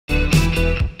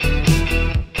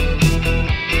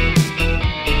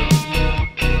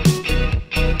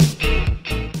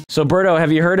So, Berto,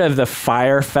 have you heard of the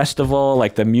Fyre Festival,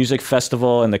 like the music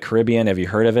festival in the Caribbean? Have you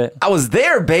heard of it? I was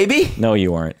there, baby. No,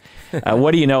 you weren't.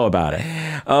 What do you know about it?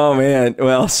 Oh, man.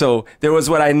 Well, so there was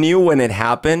what I knew when it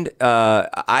happened.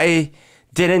 I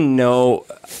didn't know.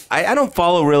 I don't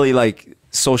follow really like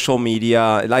social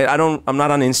media. Like I'm not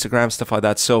on Instagram, stuff like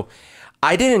that. So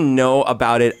I didn't know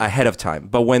about it ahead of time.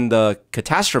 But when the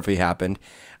catastrophe happened,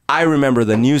 I remember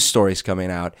the news stories coming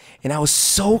out, and I was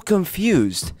so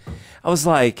confused. I was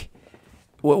like,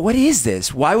 what is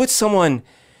this? Why would someone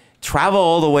travel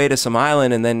all the way to some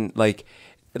island and then like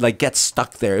get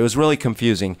stuck there? It was really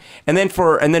confusing. And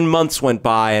then months went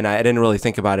by, and I didn't really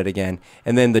think about it again.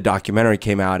 And then the documentary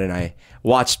came out, and I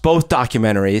watched both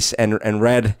documentaries and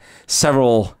read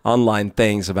several online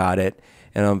things about it.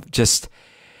 And I'm just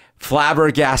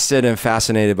flabbergasted and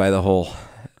fascinated by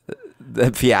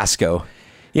the fiasco.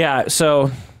 Yeah,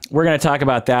 so we're going to talk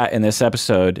about that in this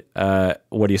episode.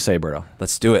 What do you say, Berto?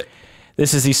 Let's do it.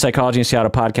 This is the Psychology in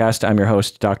Seattle podcast. I'm your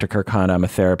host, Dr. Kirk Honda. I'm a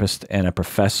therapist and a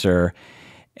professor.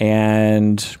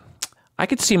 And I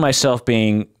could see myself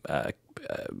being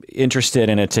interested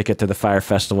in a ticket to the Fyre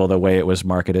Festival the way it was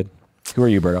marketed. Who are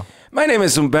you, Berto? My name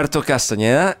is Humberto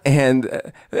Castañeda, and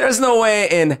there's no way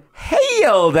in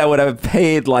hell that would have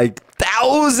paid like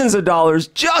thousands of dollars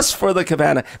just for the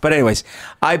cabana. But anyways,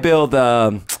 I build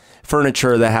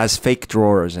furniture that has fake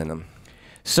drawers in them.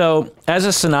 So as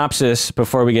a synopsis,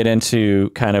 before we get into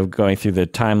kind of going through the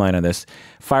timeline of this,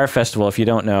 Fyre Festival, if you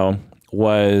don't know,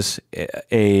 was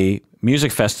a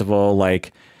music festival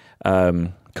like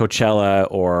Coachella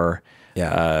or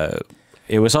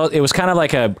it was kind of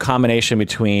like a combination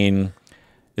between,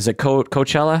 is it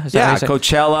Coachella? Is that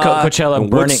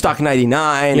Coachella, Woodstock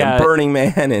 99, and Burning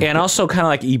Man. And also kind of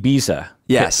like Ibiza.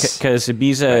 Yes. Because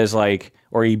Ibiza is like,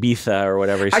 or Ibiza or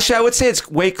whatever. Actually, I would say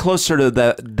it's way closer to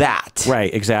that.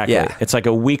 Right, exactly. Yeah. It's like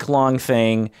a week-long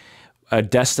thing, a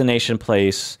destination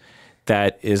place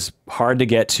that is hard to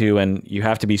get to, and you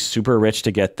have to be super rich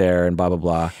to get there, and blah, blah,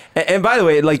 blah. And by the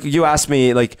way, like you asked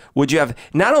me, like, would you have,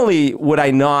 not only would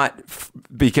I not,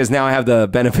 because now I have the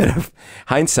benefit of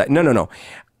hindsight. No.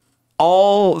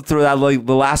 All throughout like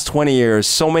the last 20 years,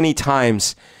 so many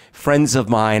times, friends of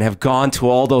mine have gone to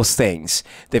all those things.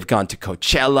 They've gone to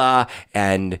Coachella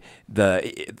and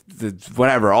the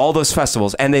whatever, all those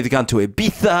festivals, and they've gone to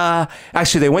Ibiza.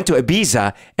 Actually, they went to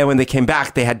Ibiza, and when they came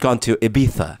back, they had gone to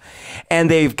Ibiza. And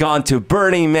they've gone to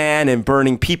Burning Man and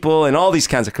Burning People and all these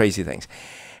kinds of crazy things.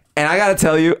 And I gotta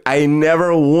tell you, I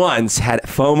never once had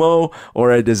FOMO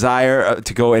or a desire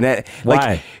to go in it.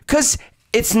 Why? Because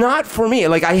it's not for me.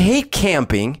 Like, I hate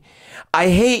camping. I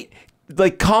hate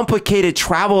like complicated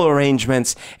travel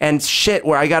arrangements and shit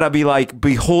where I gotta be like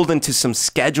beholden to some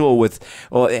schedule with,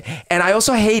 and I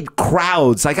also hate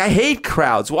crowds. Like, I hate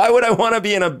crowds. Why would I want to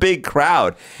be in a big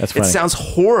crowd? That's funny. It sounds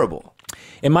horrible.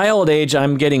 In my old age,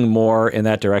 I'm getting more in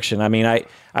that direction. I mean,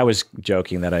 I was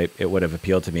joking that it would have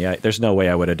appealed to me. There's no way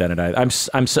I would have done it.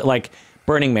 I'm so, like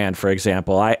Burning Man, for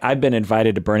example. I've been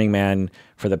invited to Burning Man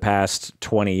for the past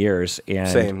 20 years. And,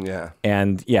 Same, yeah.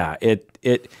 And yeah,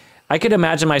 I could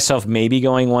imagine myself maybe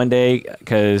going one day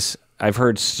because I've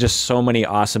heard just so many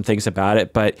awesome things about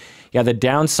it. But yeah, the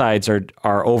downsides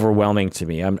are overwhelming to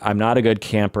me. I'm not a good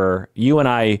camper. You and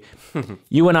I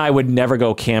would never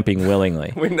go camping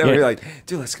willingly. We'd never be like,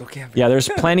 dude, let's go camping. Yeah, there's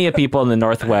plenty of people in the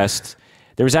Northwest.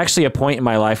 There was actually a point in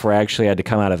my life where I actually had to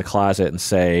come out of the closet and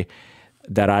say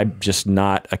that I'm just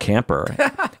not a camper.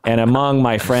 And among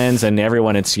my friends and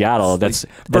everyone in Seattle, that's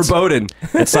verboten.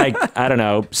 It's like, I don't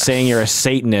know, saying you're a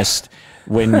Satanist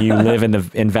when you live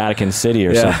in Vatican City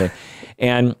or something.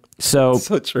 And so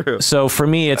true. So for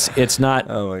me, it's not.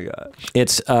 Oh my gosh.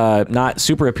 It's not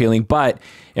super appealing. But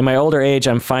in my older age,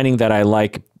 I'm finding that I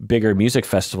like bigger music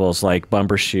festivals like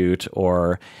Bumbershoot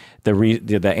or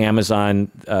the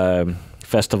Amazon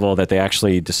festival that they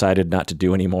actually decided not to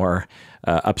do anymore.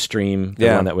 Upstream, the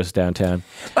one that was downtown.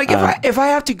 Like if I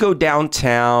have to go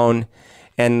downtown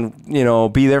and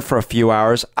be there for a few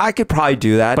hours, I could probably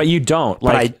do that. But you don't.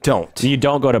 But I don't. You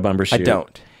don't go to Bumbershoot. I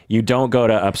don't. You don't go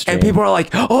to Upstream. And people are like,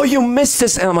 "Oh, you missed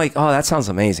this," and I'm like, "Oh, that sounds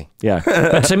amazing." Yeah,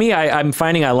 but to me, I'm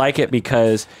finding I like it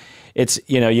because it's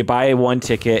you buy one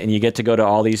ticket and you get to go to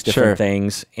all these different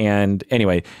things. And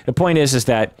anyway, the point is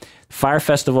that Fyre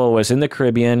Festival was in the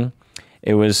Caribbean.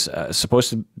 It was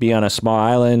supposed to be on a small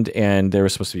island, and there were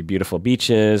supposed to be beautiful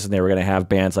beaches, and they were going to have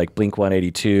bands like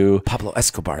Blink-182, Pablo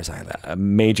Escobar's island,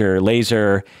 Major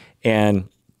Lazer, and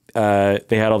they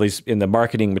had all these, in the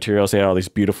marketing materials, they had all these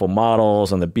beautiful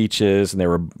models on the beaches, and there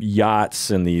were yachts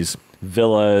and these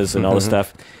villas and all this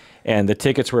stuff. And the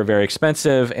tickets were very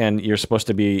expensive, and you're supposed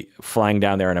to be flying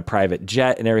down there in a private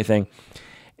jet and everything.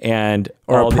 and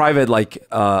or a private like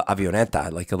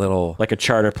avioneta, like a little like a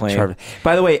charter plane.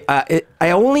 By the way,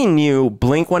 I only knew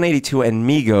Blink-182 and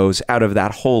Migos out of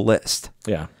that whole list.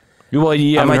 Yeah. Well,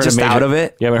 you am I just out of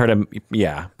it? You haven't heard of?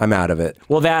 Yeah, I'm out of it.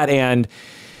 Well, that and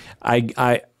I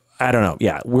don't know.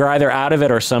 Yeah, we're either out of it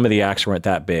or some of the acts weren't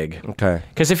that big. Okay.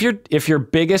 Because if your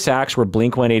biggest acts were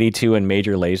Blink-182 and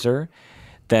Major Lazer,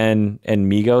 then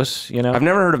and Migos, you know, I've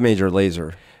never heard of Major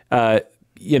Lazer.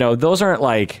 You know, those aren't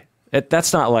like.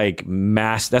 That's not like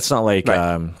mass. That's not like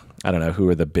right. I don't know who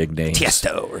are the big names.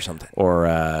 Tiesto or something. Or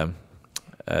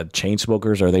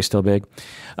Chainsmokers. Are they still big?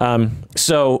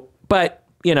 But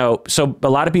you know, so a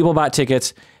lot of people bought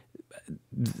tickets.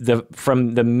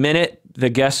 From the minute the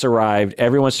guests arrived,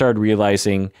 everyone started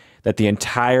realizing that the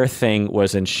entire thing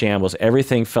was in shambles.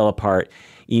 Everything fell apart.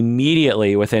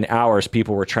 Immediately, within hours,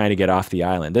 people were trying to get off the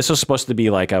island. This was supposed to be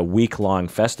like a week-long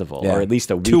festival, or at least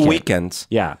a weekend. 2 weekends.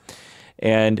 Yeah.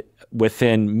 And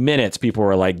within minutes, people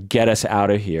were like, get us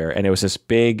out of here. And it was this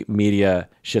big media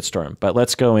shitstorm. But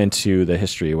let's go into the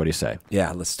history. What do you say?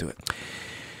 Yeah, let's do it.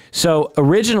 So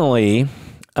originally,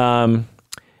 Fyre,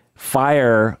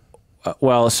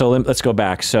 let's go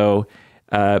back. So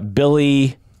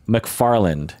Billy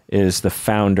McFarland is the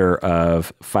founder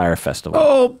of Fyre Festival.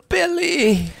 Oh,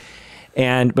 Billy.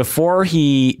 And before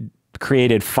he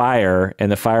created Fyre and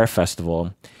the Fyre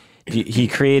Festival, he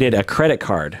created a credit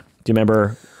card. Do you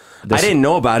remember this? I didn't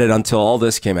know about it until all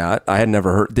this came out. I had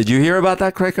never heard. Did you hear about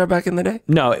that credit card back in the day?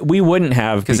 No, we wouldn't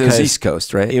have because it was East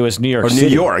Coast, right? It was New York City.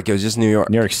 New York. It was just New York.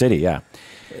 New York City, yeah.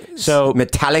 So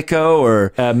Metallico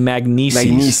or Magnesis.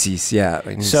 Magnesis, yeah.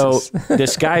 Magnesis. So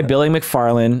this guy, Billy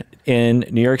McFarland in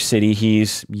New York City,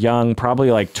 he's young,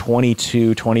 probably like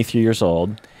 22, 23 years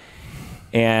old.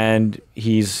 And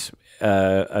he's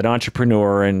an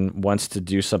entrepreneur and wants to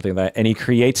do something like that. And he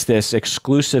creates this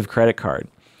exclusive credit card.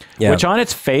 Yeah. Which on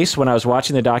its face, when I was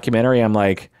watching the documentary, I'm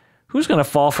like, who's going to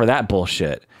fall for that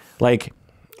bullshit? Like,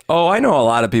 oh, I know a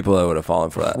lot of people that would have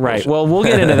fallen for that. Right. bullshit. Well, we'll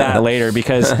get into that later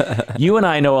because you and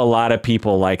I know a lot of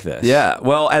people like this. Yeah.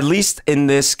 Well, at least in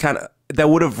this kind of, that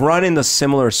would have run in the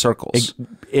similar circles.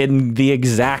 In the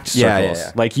exact circles.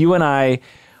 Yeah. Like you and I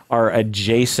are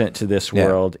adjacent to this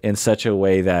world in such a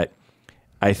way that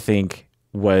I think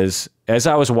was, as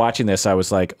I was watching this, I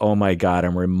was like, oh my God,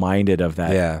 I'm reminded of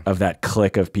that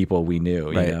clique of people we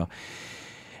knew, you know?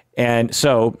 And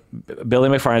so Billy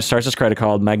McFarland starts this credit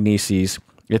called Magnesis.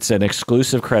 It's an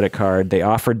exclusive credit card. They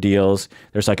offer deals.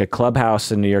 There's like a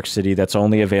clubhouse in New York City that's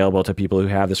only available to people who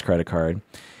have this credit card.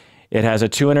 It has a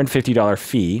 $250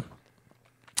 fee,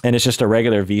 and it's just a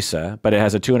regular Visa, but it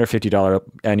has a $250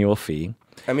 annual fee.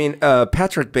 I mean,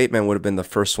 Patrick Bateman would have been the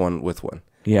first one with one.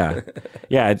 Yeah.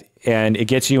 Yeah. And it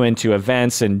gets you into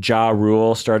events, and Ja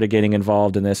Rule started getting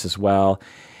involved in this as well.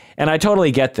 And I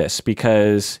totally get this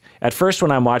because at first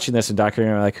when I'm watching this in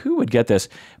documentary, I'm like, who would get this?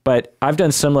 But I've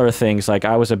done similar things. Like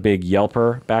I was a big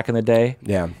Yelper back in the day.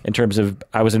 Yeah. In terms of,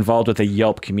 I was involved with the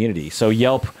Yelp community. So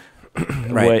Yelp,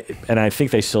 and I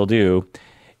think they still do,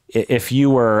 if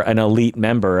you were an elite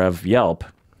member of Yelp,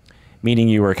 meaning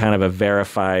you were kind of a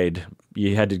verified,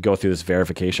 you had to go through this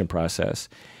verification process,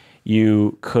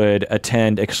 you could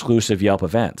attend exclusive Yelp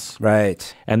events.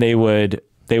 Right. And they would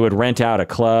rent out a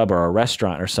club or a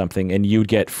restaurant or something, and you'd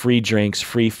get free drinks,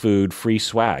 free food, free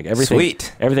swag.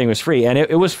 Everything was free, and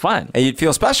it was fun. And you'd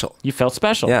feel special. You felt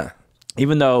special. Yeah.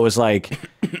 Even though it was like,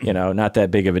 you know, not that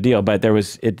big of a deal, but there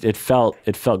was, it felt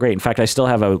great. In fact, I still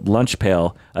have a lunch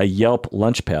pail, a Yelp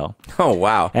lunch pail. Oh,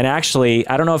 wow. And actually,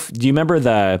 I don't know do you remember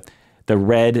the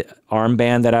red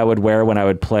armband that I would wear when I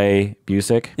would play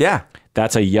music? Yeah.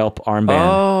 That's a Yelp armband.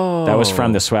 Oh. That was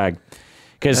from the swag.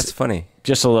 That's funny.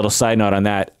 Just a little side note on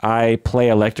that. I play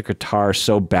electric guitar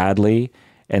so badly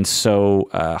and so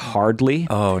hardly.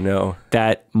 Oh no!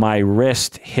 That my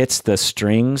wrist hits the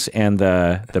strings and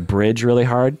the bridge really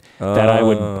hard. That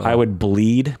I would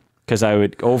bleed because I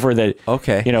would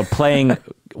playing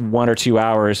 1 or 2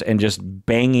 hours and just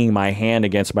banging my hand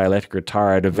against my electric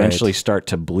guitar. I'd eventually start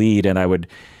to bleed, and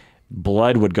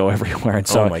blood would go everywhere. And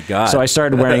so, oh my God! So I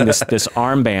started wearing this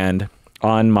armband.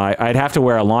 I'd have to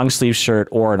wear a long sleeve shirt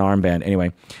or an armband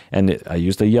anyway, and I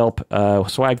used the Yelp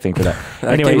swag thing for that.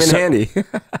 Anyway, came in handy.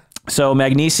 So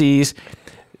Magnesis,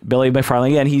 Billy McFarland,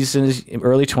 again, he's in his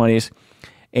early 20s,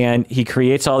 and he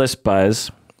creates all this buzz,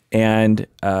 and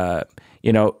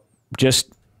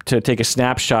just to take a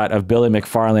snapshot of Billy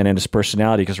McFarland and his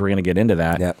personality, because we're going to get into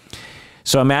that. Yep.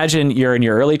 So imagine you're in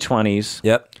your early 20s.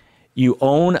 Yep. You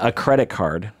own a credit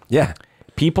card. Yeah.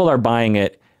 People are buying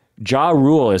it. Ja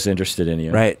Rule is interested in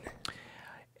you. Right.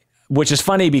 Which is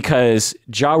funny because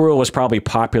Ja Rule was probably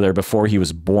popular before he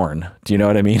was born. Do you know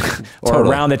what I mean? Or Totally.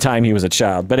 around the time he was a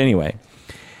child. But anyway.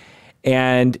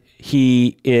 and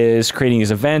he is creating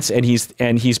his events, and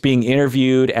he's being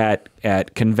interviewed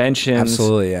at conventions.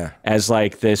 Absolutely, yeah. As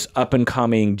like this up and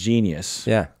coming genius.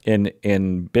 Yeah.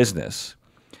 In business,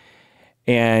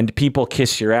 and people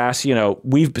kiss your ass. You know,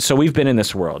 we've been in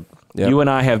this world. Yep. You and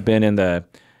I have been in the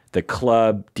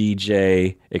club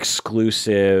DJ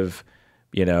exclusive,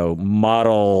 you know,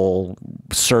 model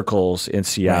circles in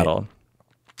Seattle,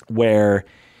 where,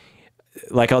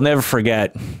 like, I'll never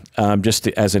forget, just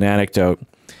as an anecdote,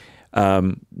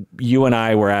 you and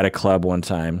I were at a club one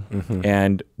time,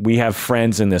 and we have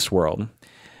friends in this world.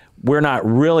 We're not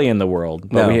really in the world,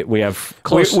 but we have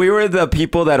close. We were the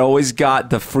people that always got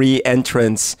the free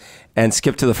entrance and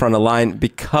skipped to the front of the line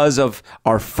because of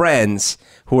our friends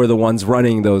who were the ones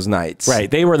running those nights. Right.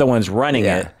 They were the ones running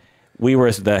it. We were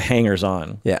the hangers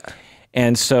on. Yeah.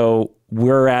 And so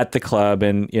we're at the club,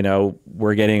 and, you know,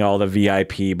 we're getting all the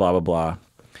VIP, blah, blah, blah.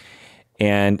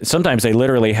 And sometimes they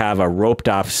literally have a roped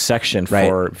off section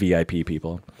for VIP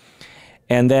people.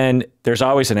 And then there's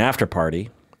always an after party.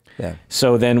 Yeah.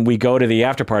 So then we go to the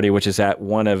after party, which is at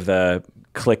one of the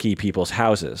cliquey people's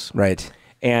houses. Right.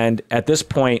 And at this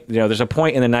point, you know, there's a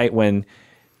point in the night when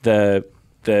the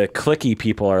cliquey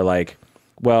people are like,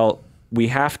 well, we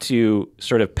have to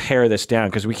sort of pare this down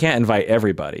because we can't invite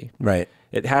everybody. Right.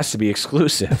 It has to be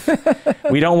exclusive.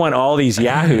 We don't want all these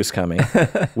yahoos coming.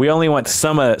 We only want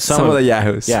some of the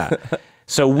yahoos. Yeah.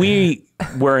 So we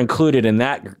were included in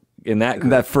that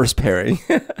that first pairing.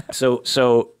 So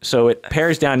it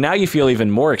pairs down. Now you feel even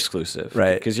more exclusive.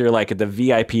 Right. Because you're like at the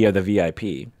VIP of the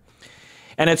VIP.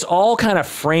 And it's all kind of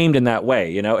framed in that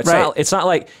way, you know? It's not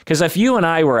like, because if you and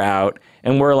I were out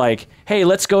and we're like, hey,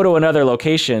 let's go to another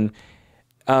location,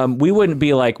 we wouldn't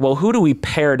be like, well, who do we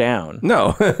pair down?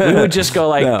 No. We would just go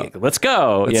like, let's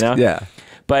go, you know? Yeah.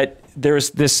 But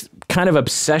there's this kind of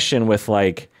obsession with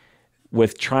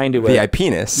trying to...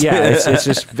 VIP-ness. Yeah,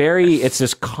 it's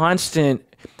this constant...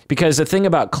 Because the thing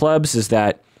about clubs is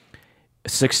that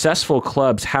successful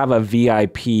clubs have a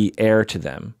VIP air to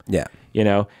them. Yeah. You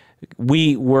know?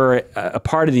 We were a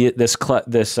part of this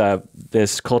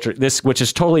culture, which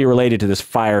is totally related to this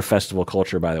Fyre Festival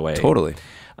culture, by the way. Totally.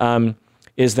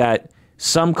 Is that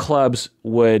some clubs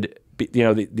would,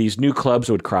 these new clubs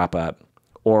would crop up,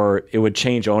 or it would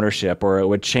change ownership, or it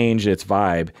would change its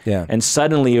vibe. Yeah. And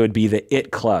suddenly it would be the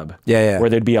it club. Yeah.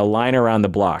 Where there'd be a line around the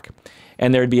block.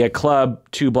 And there'd be a club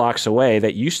 2 blocks away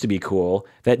that used to be cool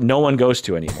that no one goes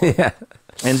to anymore. Yeah.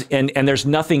 And there's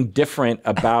nothing different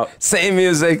about same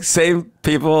music, same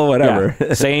people, whatever.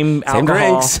 Yeah, same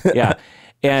alcohol. Drinks. Yeah.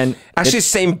 And actually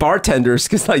same bartenders,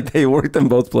 because like they worked in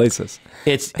both places.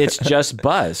 It's just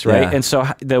buzz, right? Yeah. And so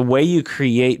the way you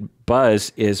create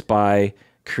buzz is by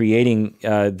creating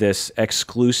this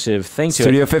exclusive thing to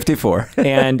Studio it. 54.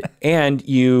 and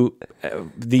you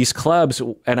these clubs,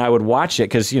 and I would watch it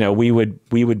because we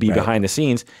would be behind the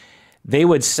scenes. They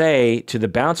would say to the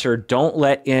bouncer, don't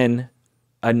let in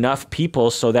enough people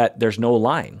so that there's no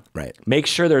line. Right. Make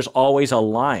sure there's always a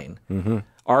line.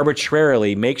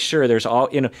 Arbitrarily make sure there's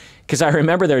because I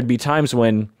remember there'd be times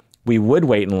when we would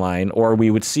wait in line, or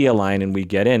we would see a line and we'd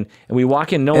get in, and we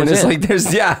walk in, no one's in. And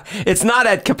it's like it's not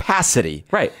at capacity.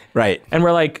 Right. And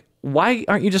we're like, why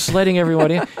aren't you just letting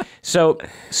everybody in? So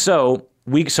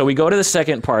we go to the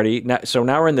second party. So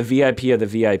now we're in the VIP of the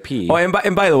VIP. Oh,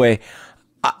 and by the way,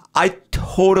 I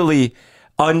totally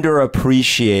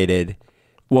underappreciated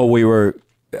what we were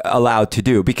allowed to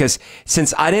do, because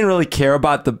since I didn't really care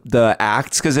about the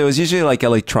acts, because it was usually like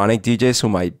electronic DJs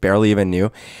whom I barely even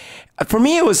knew. For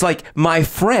me, it was like my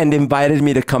friend invited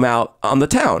me to come out on the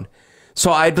town.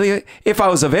 So I'd be, if I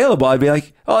was available, I'd be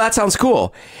like, oh, that sounds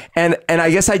cool. And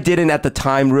I guess I didn't at the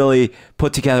time really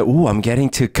put together, ooh, I'm getting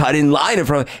to cut in line in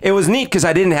front. It was neat because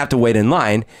I didn't have to wait in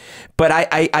line. But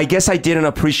I guess I didn't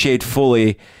appreciate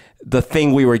fully the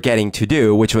thing we were getting to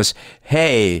do, which was,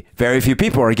 hey, very few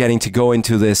people are getting to go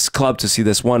into this club to see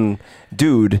this one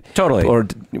dude. Totally. Or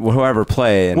whoever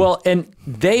play. And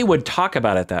they would talk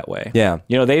about it that way. Yeah.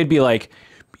 They'd be like,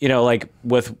 like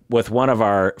with one of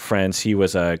our friends, he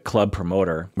was a club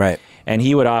promoter. Right. And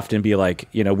he would often be like,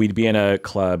 we'd be in a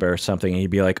club or something, and he'd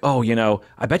be like, oh,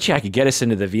 I bet you I could get us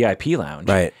into the VIP lounge.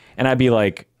 Right. And I'd be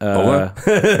like,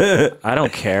 I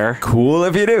don't care. Cool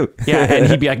if you do. Yeah. And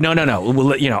he'd be like, no.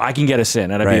 Well, I can get us in.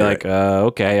 And I'd be like,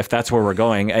 okay, if that's where we're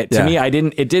going. To me,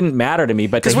 it didn't matter to me.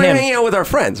 But to him, because we're hanging out with our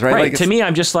friends, right? Right. To me,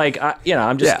 I'm just like, I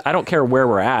don't care where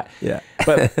we're at. Yeah.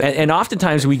 But and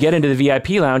oftentimes we get into the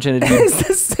VIP lounge and It's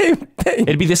the same thing.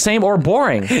 it'd be the same or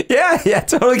boring. Yeah,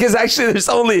 totally. Because actually, there's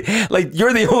only like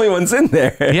you're the only ones in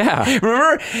there. Yeah.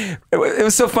 Remember, it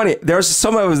was so funny. There's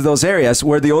some of those areas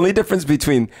where the only difference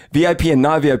between VIP and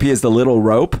non-VIP is the little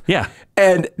rope. Yeah.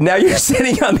 And now you're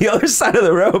sitting on the other side of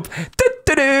the rope.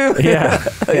 Yeah.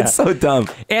 It's so dumb.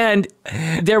 And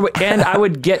I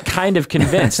would get kind of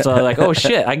convinced, like, oh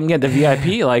shit, I can get the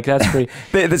VIP. Like that's pretty.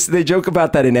 They joke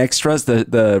about that in Extras,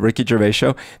 the Ricky Gervais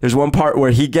show. There's one part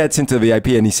where he gets into the VIP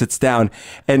and he sits down,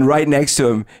 and right next to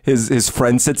him, his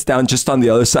friend sits down just on the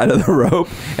other side of the rope,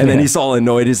 and then he's all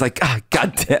annoyed. He's like, ah,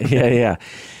 God damn. Yeah.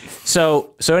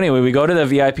 So anyway, we go to the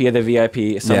VIP of the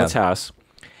VIP, someone's house.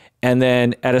 And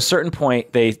then at a certain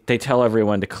point, they tell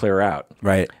everyone to clear out.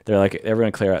 Right. They're like,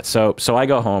 everyone clear out. So I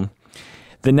go home.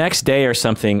 The next day or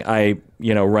something, I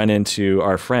run into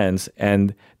our friends,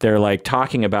 and they're like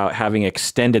talking about having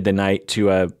extended the night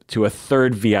to a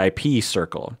third VIP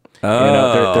circle.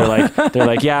 Oh. They're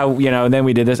like, yeah, and then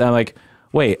we did this. And I'm like,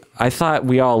 wait, I thought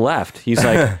we all left. He's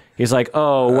like,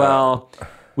 oh well.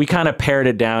 We kind of pared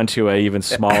it down to a even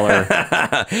smaller.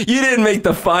 You didn't make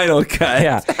the final cut.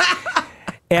 Yeah.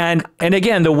 And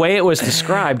again, the way it was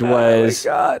described was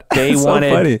they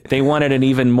wanted an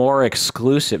even more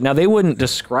exclusive. Now they wouldn't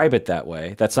describe it that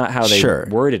way. That's not how they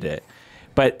worded it.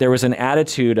 But there was an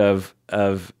attitude of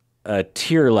a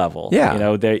tier level.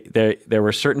 Yeah. There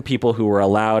were certain people who were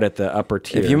allowed at the upper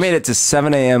tiers. If you made it to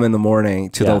 7 a.m. in the morning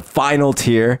to the final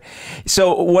tier.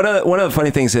 So one of the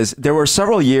funny things is there were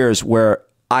several years where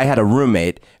I had a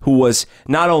roommate who was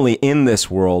not only in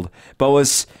this world, but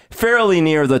was fairly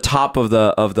near the top of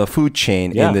the food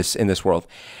chain in this world.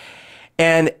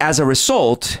 And as a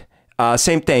result,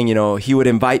 same thing, he would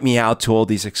invite me out to all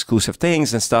these exclusive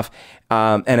things and stuff.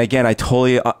 And again,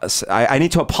 I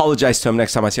need to apologize to him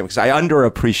next time I see him because I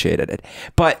underappreciated it.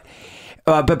 But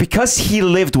because he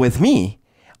lived with me,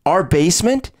 our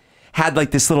basement had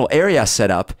like this little area set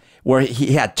up where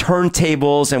he had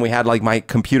turntables, and we had like my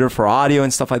computer for audio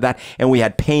and stuff like that, and we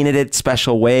had painted it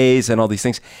special ways and all these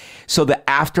things. So the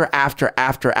after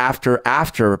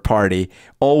party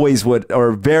always would,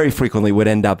 or very frequently would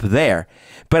end up there.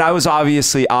 But I was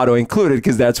obviously auto included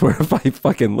because that's where I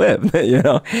fucking live,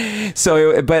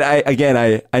 So, but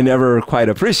I never quite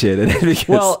appreciated it. Because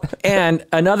well, and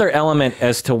another element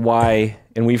as to why,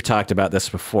 and we've talked about this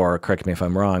before, correct me if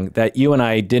I'm wrong, that you and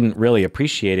I didn't really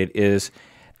appreciate it is,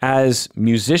 as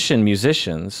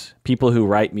musicians, people who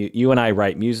write, you and I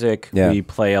write music. Yeah. We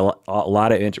play a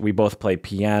lot of. We both play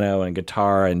piano and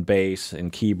guitar and bass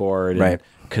and keyboard and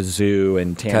kazoo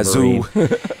and tambourine.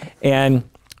 And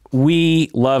we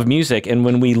love music. And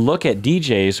when we look at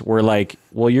DJs, we're like,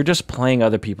 well, you're just playing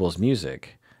other people's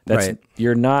music. That's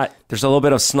you're not. There's a little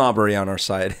bit of snobbery on our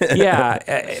side.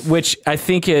 Yeah, which I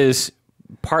think is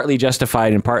partly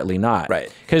justified and partly not.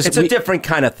 Right. Because it's a different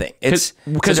kind of thing.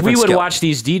 Because we would watch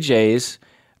these DJs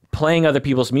playing other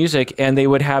people's music, and they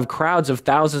would have crowds of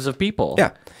thousands of people.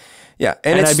 Yeah. Yeah.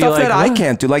 And it's stuff that I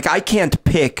can't do. Like, I can't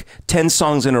pick 10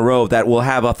 songs in a row that will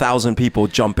have 1,000 people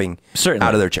jumping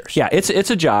out of their chairs. Yeah, it's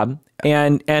a job.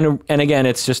 And again,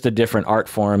 it's just a different art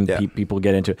form people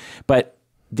get into. But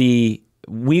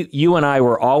you and I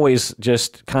were always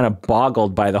just kind of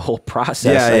boggled by the whole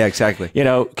process. Yeah, exactly.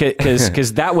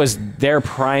 Because that was their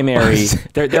primary,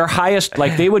 their highest.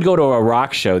 Like, they would go to a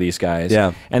rock show, these guys,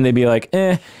 and they'd be like,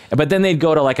 eh. But then they'd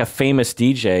go to like a famous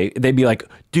DJ. They'd be like,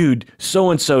 dude,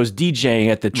 so and so's DJing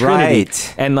at the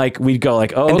Trinity, and like we'd go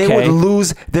like, oh, and okay. they would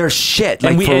lose their shit,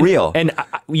 like for real. And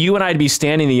you and I'd be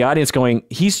standing in the audience going,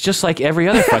 he's just like every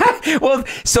other fucking. Well,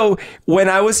 so when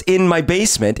I was in my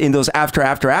basement in those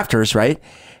afters, right?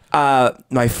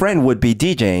 My friend would be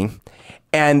DJing,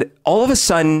 and all of a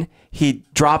sudden he'd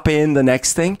drop in the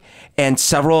next thing, and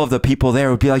several of the people there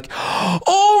would be like,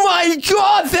 oh my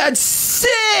God, that's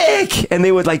sick. And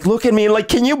they would like look at me and like,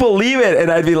 can you believe it? And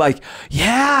I'd be like,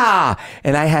 yeah.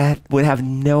 And I would have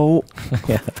no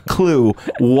clue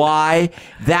why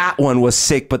that one was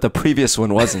sick, but the previous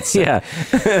one wasn't sick.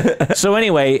 Yeah. So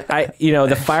anyway,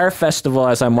 the Fyre Festival,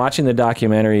 as I'm watching the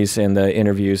documentaries and the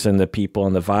interviews and the people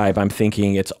and the vibe, I'm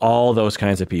thinking it's all those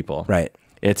kinds of people. Right.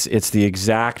 It's the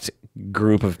exact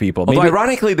group of people. Although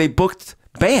ironically, they booked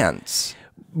bands.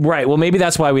 Right. Well, maybe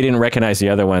that's why we didn't recognize the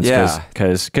other ones.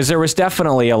 Because there was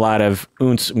definitely a lot of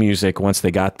ounce music once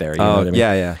they got there. You know what I mean?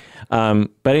 Yeah.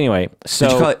 But anyway, so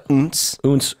did you call it ounce?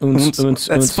 Ounce.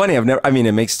 That's funny.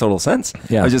 It makes total sense.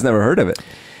 Yeah. I've just never heard of it.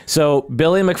 So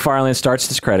Billy McFarland starts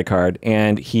this credit card,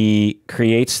 and he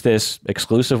creates this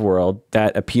exclusive world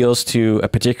that appeals to a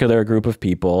particular group of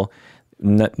people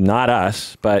not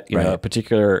us, but you know, a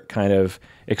particular kind of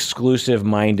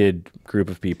exclusive-minded group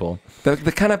of people.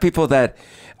 The kind of people that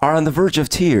are on the verge of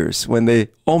tears when they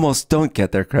almost don't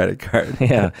get their credit card.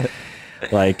 Yeah,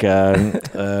 like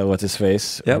what's his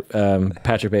face? Yep.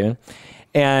 Patrick Bateman.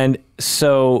 And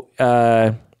so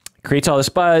creates all this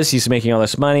buzz. He's making all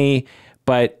this money,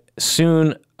 but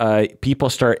soon people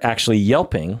start actually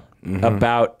yelping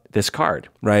about this card.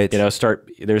 Right. You know,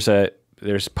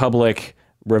 there's public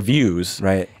reviews,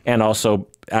 right, and also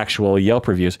actual Yelp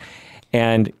reviews,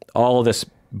 and all of this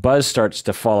buzz starts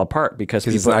to fall apart because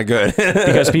people, it's not good.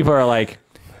 because people are like,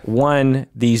 one,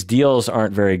 these deals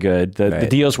aren't very good. The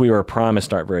deals we were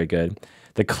promised aren't very good.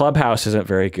 The clubhouse isn't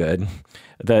very good.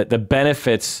 The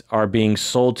benefits are being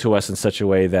sold to us in such a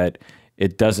way that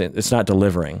it's not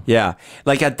delivering. Yeah.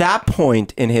 Like at that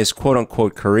point in his quote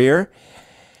unquote career,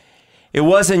 it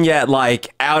wasn't yet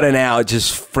like out and out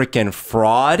just freaking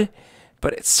fraud,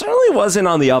 but it certainly wasn't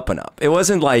on the up and up. It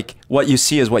wasn't like what you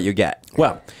see is what you get.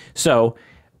 Well, so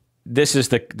this is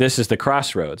the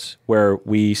crossroads where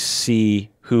we see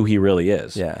who he really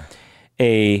is. Yeah.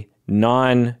 A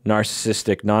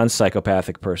non-narcissistic,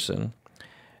 non-psychopathic person.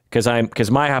 Because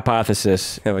my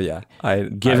hypothesis,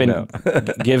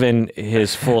 given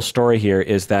his full story here,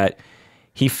 is that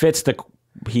he fits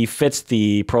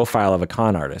the profile of a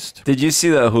con artist. Did you see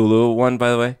the Hulu one,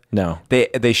 by the way? No. They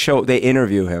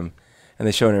interview him, and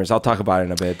they show interviews. I'll talk about it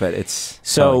in a bit, but it's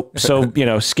so you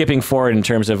know, skipping forward in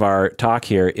terms of our talk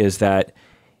here is that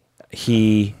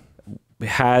he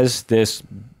has this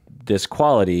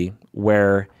quality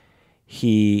where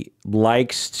he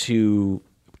likes to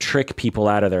trick people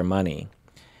out of their money.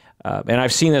 And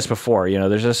I've seen this before. You know,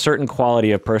 there's a certain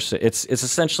quality of person. It's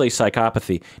essentially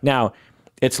psychopathy. Now,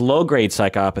 it's low-grade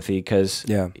psychopathy because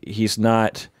he's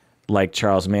not like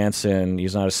Charles Manson.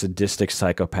 He's not a sadistic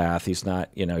psychopath. He's not,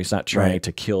 you know, he's not trying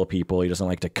to kill people. He doesn't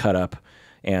like to cut up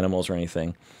animals or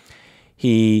anything.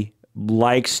 He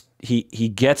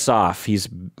gets off. He's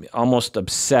almost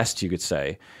obsessed, you could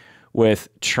say, with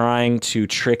trying to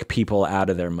trick people out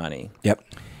of their money. Yep.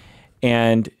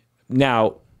 And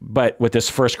now, but with this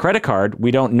first credit card, we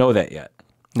don't know that yet.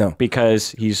 No.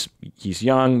 Because he's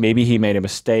young. Maybe he made a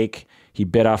mistake. He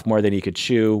bit off more than he could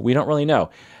chew. We don't really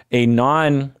know. A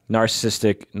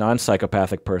non-narcissistic,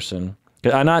 non-psychopathic person.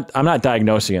 I'm not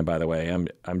diagnosing him, by the way.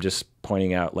 I'm just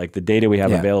pointing out, like, the data we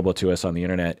have available to us on the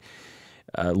internet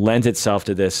lends itself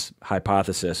to this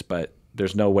hypothesis, but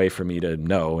there's no way for me to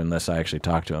know unless I actually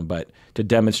talk to him. But to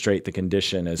demonstrate the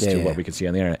condition as to what we can see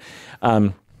on the internet.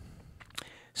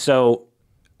 So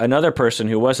another person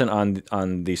who wasn't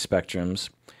on these spectrums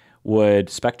would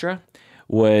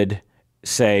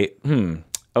say,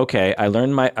 okay, I've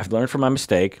learned from my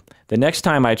mistake. The next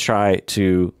time I try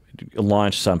to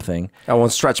launch something, I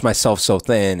won't stretch myself so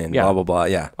thin and blah blah blah.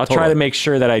 Yeah, I'll try to make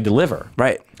sure that I deliver.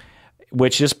 Right.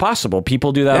 Which is possible.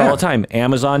 People do that all the time.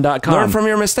 Amazon.com. Learn from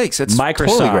your mistakes. It's Microsoft,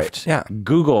 totally great. Yeah.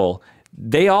 Google.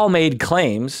 They all made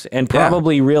claims and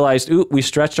probably realized, ooh, we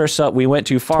stretched ourselves. We went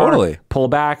too far. Totally. Pull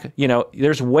back. You know,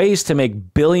 there's ways to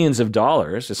make billions of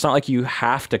dollars. It's not like you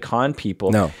have to con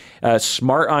people. No.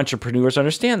 Smart entrepreneurs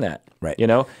understand that. Right. You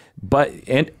know, but,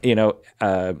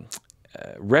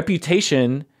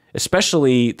 reputation,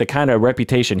 especially the kind of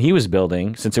reputation he was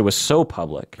building, since it was so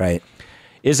public. Right.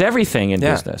 Is everything in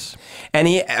business. And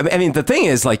the thing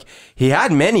is, like, he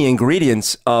had many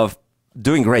ingredients of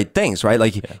doing great things, right?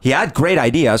 Like he had great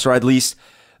ideas, or at least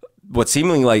what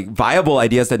seemingly like viable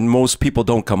ideas that most people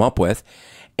don't come up with,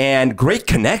 and great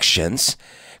connections,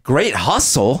 great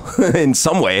hustle in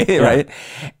some way, right?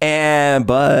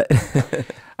 But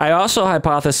I also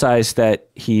hypothesize that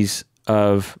he's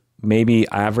of maybe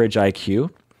average IQ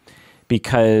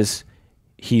because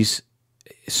he's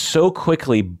so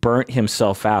quickly burnt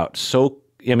himself out. So,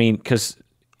 I mean, because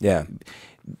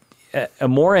a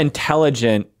more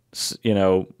intelligent, you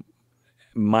know,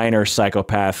 minor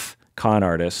psychopath con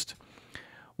artist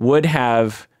would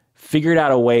have figured out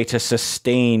a way to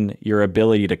sustain your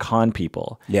ability to con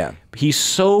people. Yeah. He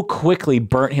so quickly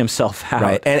burnt himself out.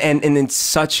 Right. And in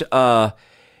such a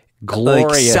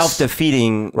glorious, like,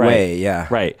 self-defeating way. Yeah.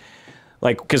 Right.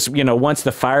 Like, because, you know, once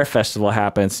the Fyre Festival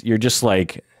happens, you're just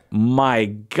like, my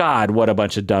God, what a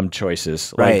bunch of dumb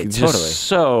choices. Right. Like, totally. Just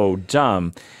so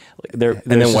dumb. And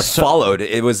then what followed,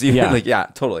 it was even like,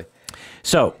 totally.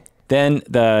 So then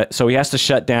so he has to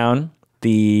shut down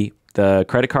the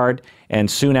credit card, and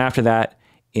soon after that,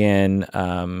 in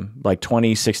like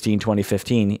 2016,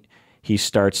 2015, he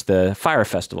starts the Fyre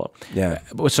Festival. Yeah.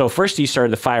 So first he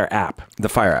started the Fyre app. The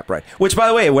Fyre app, right? Which, by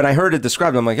the way, when I heard it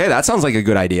described, I'm like, hey, that sounds like a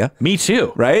good idea. Me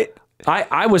too. Right?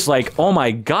 I was like, oh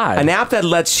my God. An app that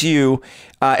lets you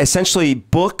essentially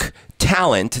book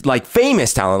talent, like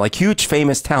famous talent, like huge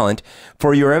famous talent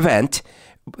for your event,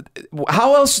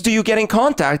 how else do you get in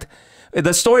contact?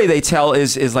 The story they tell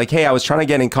is like, hey, I was trying to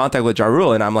get in contact with Ja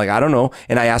Rule, and I'm like, I don't know.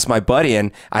 And I asked my buddy,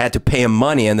 and I had to pay him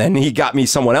money, and then he got me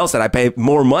someone else that I paid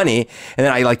more money, and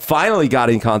then I like finally got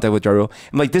in contact with Ja Rule.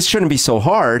 I'm like, this shouldn't be so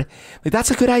hard. Like,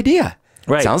 that's a good idea.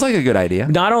 Right. Sounds like a good idea.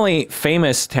 Not only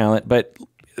famous talent, but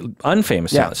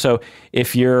unfamous talent. So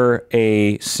if you're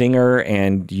a singer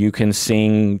and you can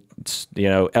sing,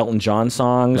 Elton John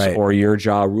songs, or you're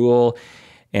Ja Rule,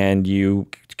 and you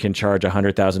can charge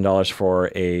 $100,000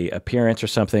 for a appearance or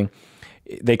something.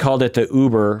 They called it the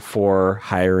Uber for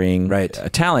hiring a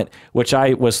talent, which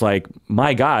I was like,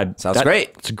 my God, sounds great.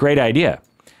 It's a great idea.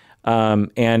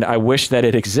 And I wish that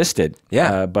it existed.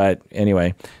 Yeah. But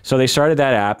anyway, so they started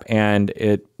that app, and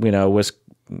it, was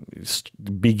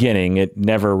beginning. It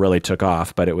never really took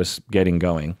off, but it was getting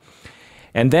going.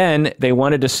 And then they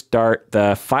wanted to start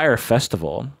the Fyre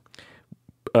Festival,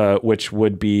 which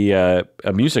would be a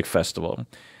music festival.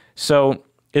 So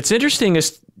it's interesting.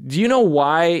 Do you know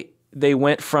why they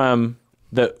went from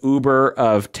the Uber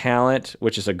of talent,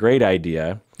 which is a great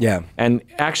idea, and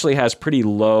actually has pretty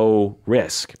low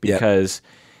risk because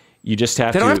you just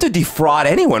have to... They don't have to defraud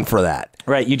anyone for that.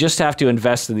 Right. You just have to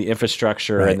invest in the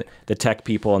infrastructure and the tech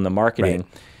people and the marketing.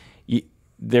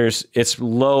 It's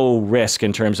low risk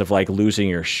in terms of like losing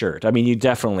your shirt. I mean, you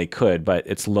definitely could, but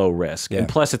it's low risk. And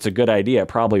plus, it's a good idea. It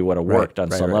probably would have worked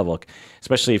on some level,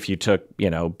 especially if you took,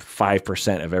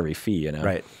 5% of every fee,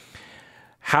 Right.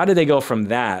 How did they go from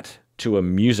that to a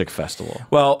music festival?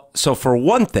 Well, so for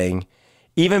one thing,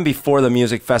 even before the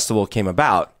music festival came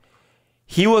about,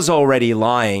 he was already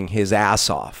lying his ass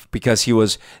off because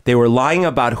they were lying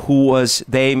about who was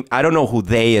they. I don't know who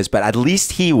they is, but at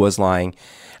least he was lying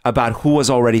about who was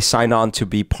already signed on to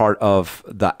be part of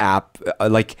the app,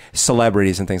 like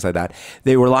celebrities and things like that.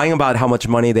 They were lying about how much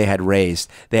money they had raised.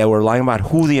 They were lying about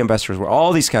who the investors were,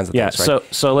 all these kinds of things, right?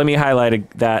 So let me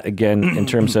highlight that again in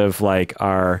terms of like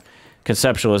our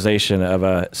conceptualization of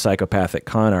a psychopathic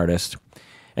con artist.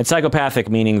 And psychopathic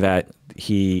meaning that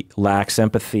he lacks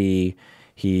empathy,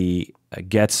 he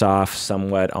gets off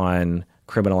somewhat on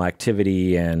criminal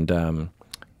activity and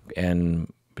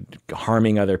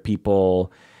harming other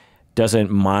people,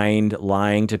 doesn't mind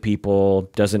lying to people,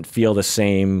 doesn't feel the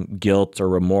same guilt or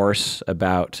remorse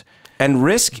about... And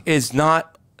risk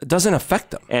doesn't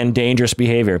affect them. And dangerous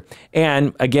behavior.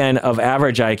 And again, of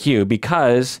average IQ,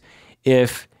 because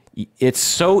if it's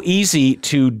so easy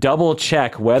to double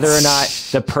check whether or not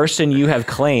the person you have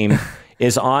claimed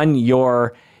is on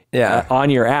your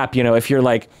app, if you're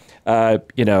like,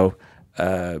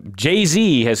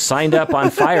 Jay-Z has signed up on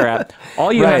Fyre app.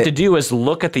 All you have to do is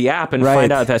look at the app and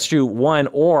find out if that's true.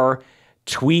 Or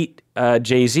tweet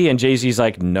Jay-Z, and Jay-Z's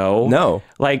like, no.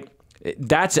 Like,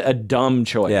 that's a dumb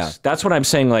choice. Yeah. That's what I'm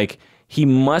saying. Like, he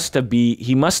must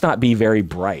not be very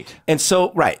bright. And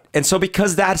so,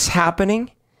 because that's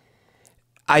happening,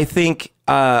 I think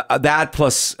that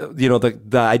plus, the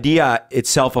idea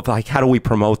itself of like, how do we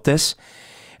promote this?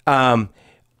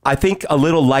 I think a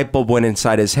little light bulb went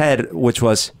inside his head, which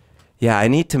was, I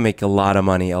need to make a lot of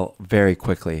money very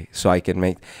quickly so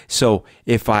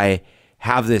if I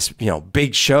have this,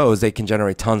 big shows, they can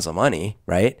generate tons of money,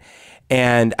 right?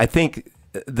 And I think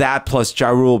that plus Ja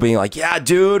Rule being like, yeah,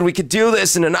 dude, we could do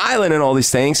this in an island and all these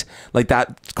things, like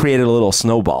that created a little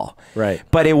snowball. Right.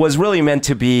 But it was really meant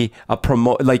to be a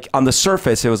like on the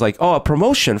surface, it was like, a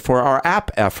promotion for our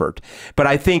app effort. But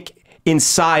I think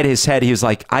inside his head, he was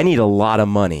like, I need a lot of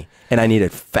money and I need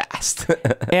it fast.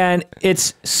 And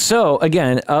it's so,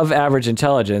 again, of average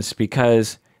intelligence,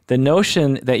 because the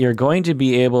notion that you're going to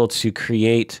be able to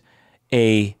create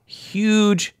a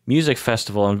huge music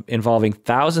festival involving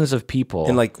thousands of people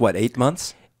in like what, 8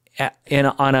 months?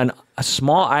 On a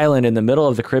small island in the middle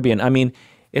of the Caribbean. I mean,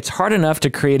 it's hard enough to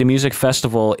create a music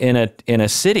festival in a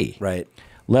city, right?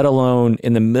 Let alone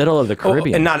in the middle of the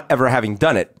Caribbean, and not ever having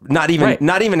done it. Not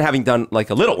even having done like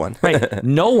a little one. Right.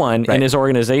 No one in his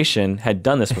organization had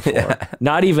done this before.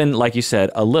 Not even, like you said,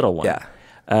 a little one.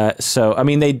 Yeah. So I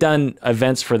mean, they'd done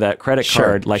events for that credit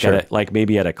card, like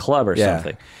maybe at a club or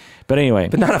something. But anyway,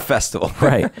 but not a festival.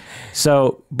 Right.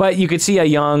 So, but you could see a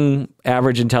young,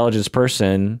 average intelligence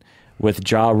person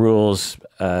with Ja Rule's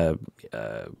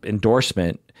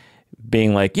endorsement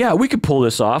being like, yeah, we could pull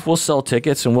this off. We'll sell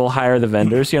tickets and we'll hire the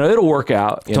vendors. It'll work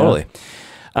out. Totally.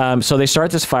 So they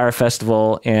start this Fyre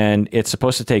Festival, and it's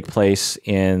supposed to take place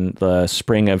in the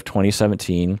spring of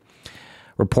 2017,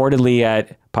 reportedly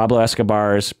at Pablo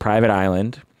Escobar's private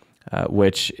island,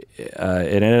 which it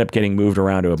ended up getting moved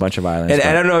around to a bunch of islands. And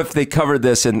I don't know if they covered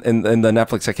this in the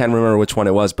Netflix. I can't remember which one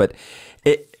it was, but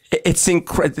it's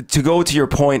incredible to go to your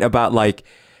point about like,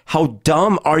 how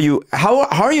dumb are you? How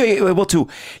are you able to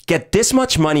get this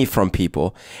much money from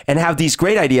people and have these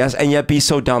great ideas and yet be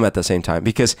so dumb at the same time?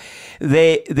 Because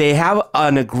they have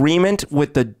an agreement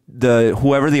with the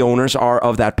whoever the owners are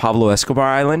of that Pablo Escobar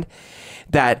island,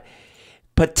 that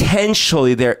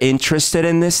potentially they're interested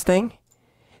in this thing.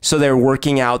 So they're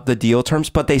working out the deal terms,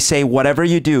 but they say, whatever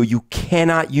you do, you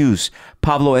cannot use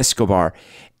Pablo Escobar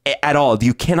at all.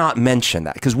 You cannot mention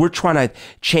that because we're trying to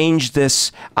change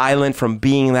this island from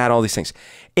being that, all these things.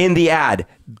 In the ad,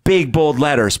 big bold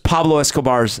letters, Pablo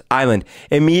Escobar's island.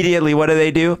 Immediately, what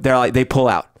do? They're like, they pull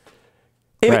out.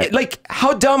 Right. Like,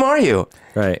 how dumb are you?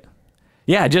 Right.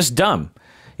 Yeah, just dumb.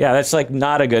 Yeah, that's like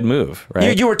not a good move,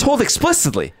 right? You were told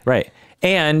explicitly. Right.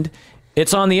 And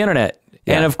it's on the internet.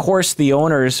 Yeah. And of course, the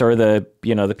owners or the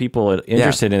people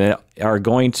interested in it are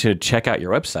going to check out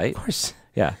your website. Of course.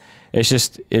 Yeah. It's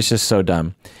just so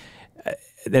dumb.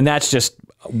 And that's just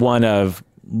one of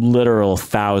literal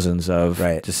thousands of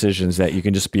decisions that you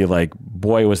can just be like,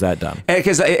 boy, was that dumb.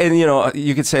 Because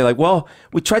you could say like, well,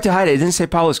 we tried to hide it. It didn't say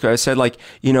Pablo Escobar. I said like,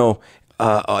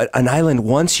 an island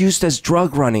once used as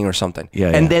drug running or something.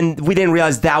 Yeah, and then we didn't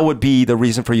realize that would be the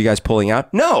reason for you guys pulling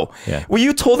out. No. Yeah. Well,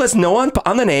 you told us no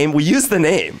on the name. We used the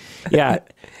name. Yeah.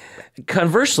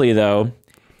 Conversely, though,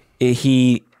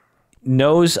 he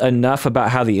knows enough about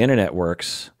how the internet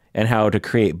works and how to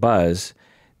create buzz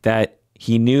that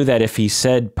he knew that if he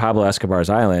said Pablo Escobar's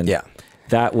island,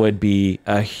 that would be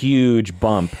a huge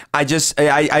bump. I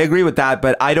agree with that,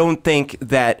 but I don't think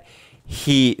that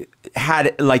he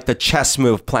had like the chess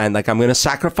move plan. Like, I'm going to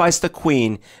sacrifice the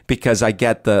queen because I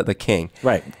get the king.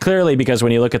 Right. Clearly, because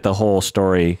when you look at the whole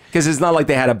story, because it's not like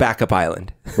they had a backup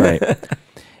island. Right.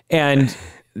 And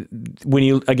when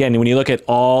you look at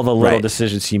all the little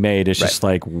decisions he made, it's just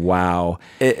like, wow.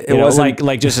 It was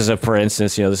like just as a, for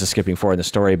instance, this is skipping forward in the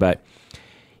story, but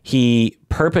he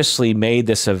purposely made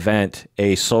this event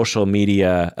a social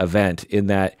media event in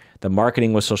that the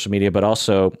marketing was social media, but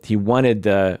also he wanted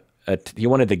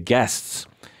the guests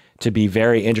to be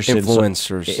very interested in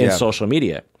social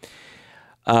media.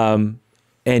 And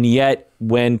yet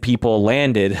when people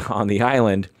landed on the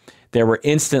island, there were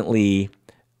instantly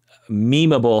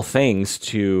memeable things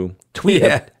to tweet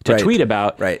tweet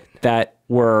about that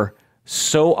were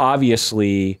so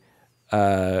obviously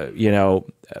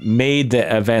made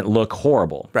the event look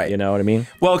horrible. Right. You know what I mean?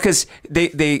 Well, because they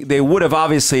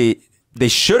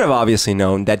should have obviously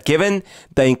known that given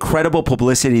the incredible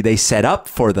publicity they set up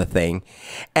for the thing,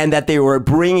 and that they were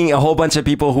bringing a whole bunch of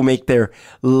people who make their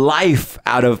life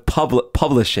out of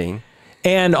publishing.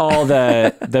 And all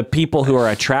the people who are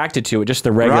attracted to it, just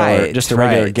the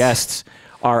regular guests,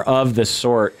 are of the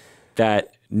sort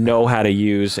that know how to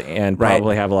use and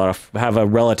probably have a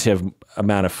relative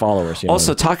amount of followers.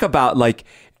 Also, talk about like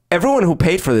everyone who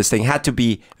paid for this thing had to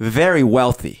be very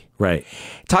wealthy. Right.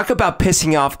 Talk about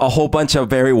pissing off a whole bunch of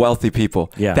very wealthy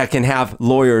people that can have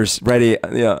lawyers ready.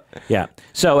 Yeah. Yeah.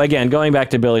 So again, going back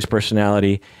to Billy's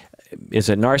personality, is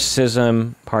it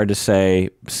narcissism? Hard to say.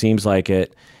 Seems like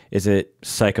it. Is it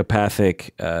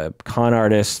psychopathic con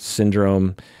artist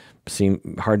syndrome?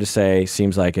 Hard to say.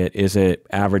 Seems like it. Is it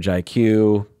average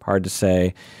IQ? Hard to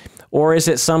say. Or is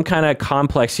it some kind of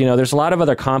complex? There's a lot of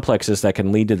other complexes that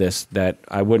can lead to this that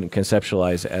I wouldn't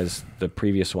conceptualize as the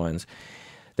previous ones.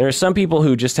 There are some people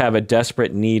who just have a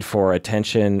desperate need for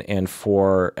attention and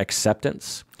for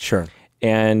acceptance. Sure.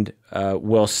 And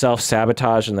will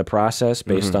self-sabotage in the process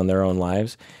based on their own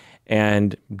lives,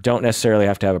 and don't necessarily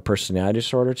have to have a personality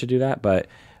disorder to do that. But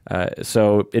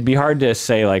so it'd be hard to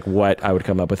say like what I would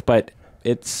come up with, but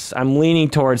I'm leaning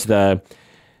towards the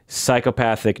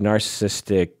psychopathic,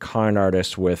 narcissistic con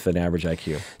artist with an average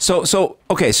IQ.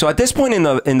 So at this point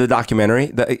in the documentary,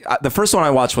 the first one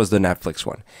I watched was the Netflix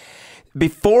one.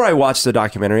 Before I watched the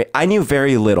documentary, I knew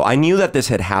very little. I knew that this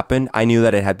had happened. I knew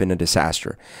that it had been a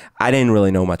disaster. I didn't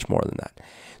really know much more than that.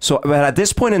 So, but at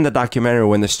this point in the documentary,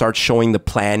 when they start showing the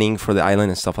planning for the island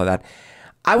and stuff like that,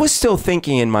 I was still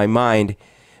thinking in my mind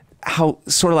how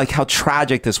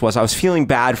tragic this was. I was feeling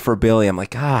bad for Billy. I'm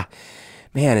like,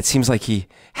 man, it seems like he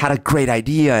had a great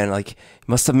idea and like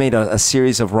must have made a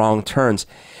series of wrong turns.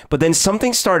 But then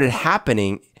something started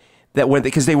happening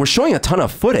because they were showing a ton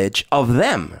of footage of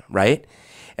them, right?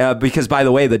 Because, by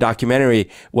the way, the documentary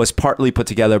was partly put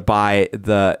together by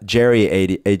the Jerry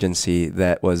agency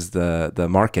that was the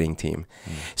marketing team.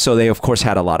 So they, of course,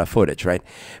 had a lot of footage, right?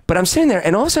 But I'm sitting there,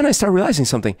 and all of a sudden I start realizing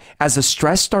something. As the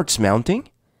stress starts mounting,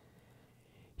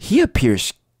 he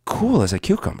appears cool as a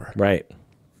cucumber. Right.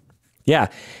 Yeah.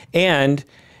 And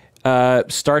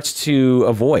starts to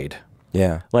avoid.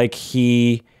 Yeah. Like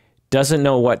he doesn't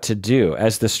know what to do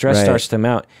as the stress starts to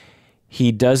mount.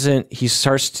 He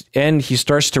starts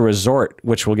to resort,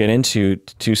 which we'll get into,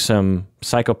 to some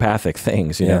psychopathic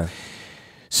things, you know?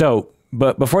 So,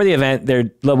 but before the event,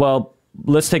 well,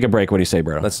 let's take a break. What do you say,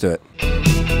 Berto? Let's do it.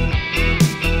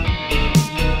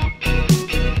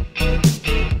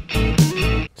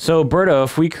 So, Berto,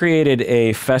 if we created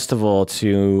a festival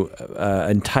to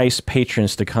entice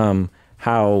patrons to come,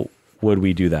 how would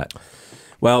we do that?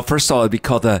 Well, first of all, it'd be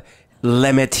called the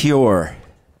Le Meteor.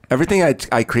 Everything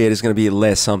I create is going to be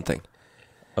Le something.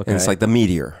 Okay. And it's like the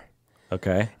meteor.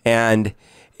 Okay. And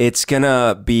it's going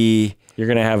to be... You're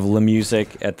going to have Le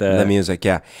Music at the... Le Music,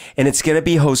 yeah. And it's going to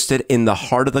be hosted in the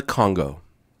heart of the Congo.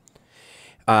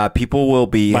 People will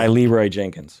be... By Leroy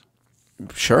Jenkins.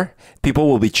 Sure. People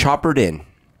will be choppered in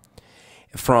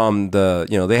from the...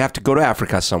 You know, they have to go to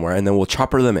Africa somewhere, and then we'll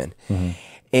chopper them in. Mm-hmm.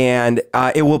 And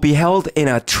it will be held in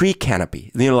a tree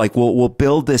canopy. You know, like we'll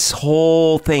build this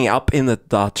whole thing up in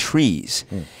the trees.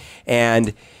 Mm.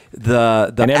 And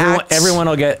everyone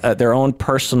will get their own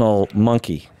personal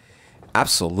monkey.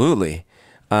 Absolutely.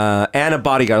 And a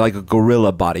bodyguard, like a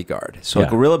gorilla bodyguard. So a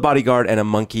gorilla bodyguard and a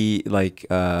monkey like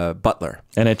butler.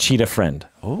 And a cheetah friend.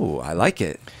 Oh, I like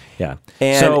it. Yeah.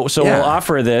 And so we'll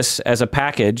offer this as a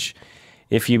package.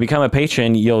 If you become a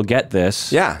patron, you'll get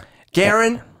this. Yeah.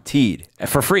 Guaranteed.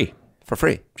 For free. For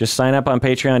free. Just sign up on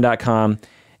patreon.com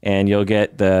and you'll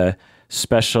get the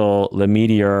special Le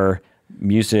Meteor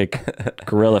Music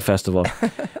Gorilla Festival.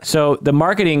 So the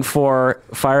marketing for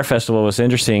Fyre Festival was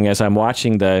interesting. As I'm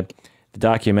watching the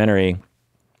documentary,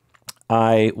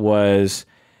 I was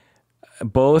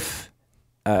both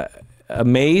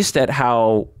amazed at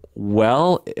how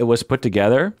well it was put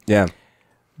together. Yeah.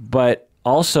 But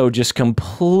also just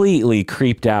completely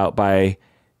creeped out by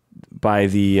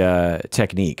the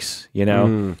techniques, you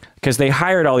know, because they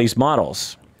hired all these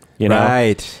models, you know,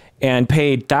 right, and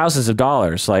paid thousands of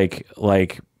dollars, like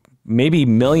maybe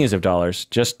millions of dollars,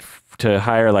 just to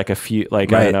hire like a few,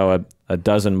 like I don't know, a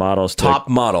dozen models, top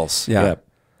models, yeah.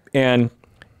 And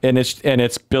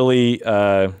it's Billy,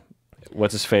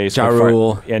 what's his face, Ja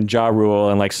Rule, and Ja Rule,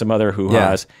 and like some other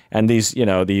hoo-has, and these, you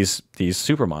know, these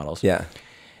supermodels, yeah.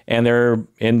 And they're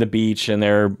in the beach and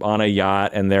they're on a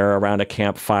yacht and they're around a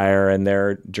campfire and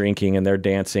they're drinking and they're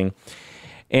dancing.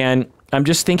 And I'm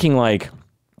just thinking, like,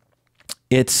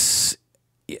 it's,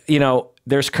 you know,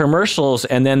 there's commercials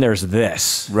and then there's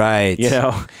this. Right. You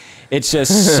know, it's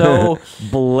just so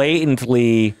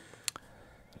blatantly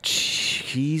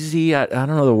cheesy. I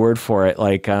don't know the word for it.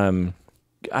 Like, I don't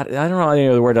know any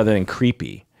other word other than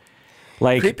creepy.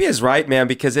 Like, creepy is right, man,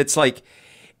 because it's like,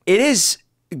 it's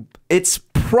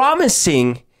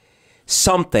promising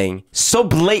something so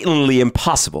blatantly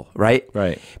impossible, right?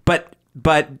 Right. But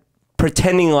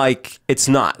pretending like it's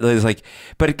not. It's like,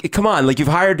 but come on, like, you've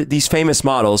hired these famous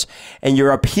models and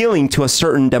you're appealing to a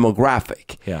certain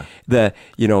demographic. Yeah. The,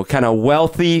 you know, kind of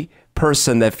wealthy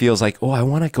person that feels like, oh, I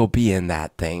want to go be in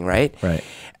that thing, right? Right.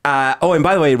 Oh, and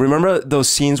by the way, remember those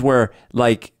scenes where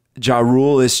like Ja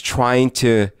Rule is trying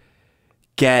to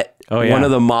get one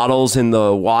of the models in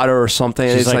the water or something?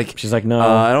 And she's like, no,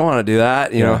 I don't want to do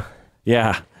that. You know?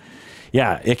 Yeah.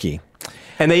 Yeah. Icky.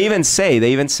 And they even say,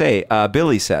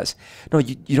 Billy says, no,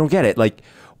 you don't get it. Like,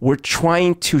 we're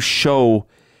trying to show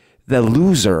the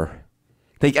loser.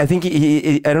 Like, I think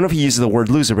I don't know if he uses the word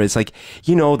loser, but it's like,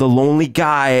 you know, the lonely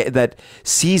guy that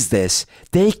sees this,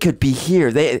 they could be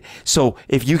here. So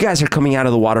if you guys are coming out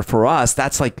of the water for us,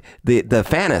 that's like the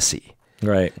fantasy.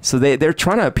 Right. So they're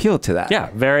trying to appeal to that. Yeah.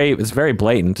 It's very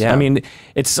blatant. Yeah. I mean,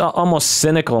 it's almost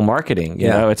cynical marketing. You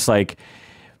know, it's like,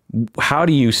 how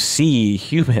do you see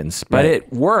humans? But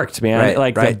it worked, man. Right.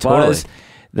 Like the buzz,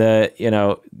 you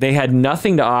know, they had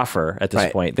nothing to offer at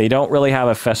this point. They don't really have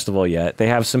a festival yet. They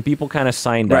have some people kind of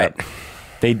signed up.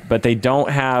 But they don't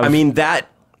have. I mean, that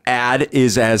ad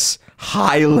is as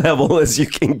high level as you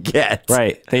can get.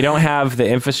 Right. They don't have the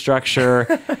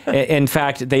infrastructure. In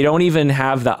fact, they don't even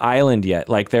have the island yet.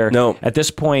 Like at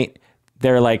this point,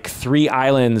 they're like 3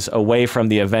 islands away from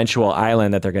the eventual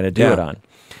island that they're going to do it on.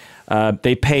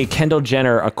 They pay Kendall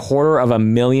Jenner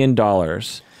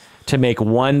 $250,000 to make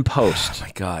one post. Oh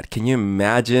my God. Can you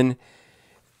imagine?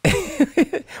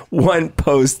 One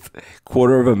post,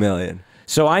 $250,000.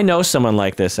 So I know someone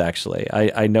like this, actually.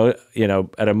 I know, you know,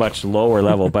 at a much lower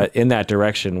level, but in that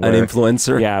direction. An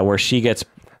influencer? Yeah, where she gets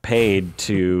paid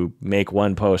to make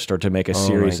one post or to make a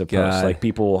series of posts. Like,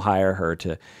 people will hire her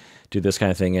to do this kind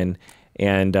of thing. And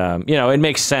you know, it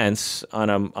makes sense on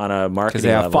a marketing level. Because they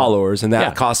have followers, and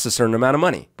that costs a certain amount of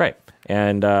money. Right.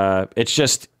 And it's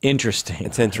just interesting.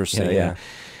 It's interesting, You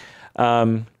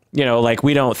know, like,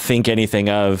 we don't think anything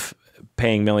of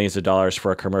paying millions of dollars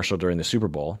for a commercial during the Super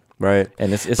Bowl. Right.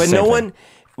 And it's but the same no thing. one,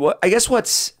 well, I guess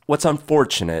what's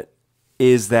unfortunate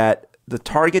is that the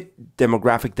target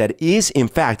demographic that is in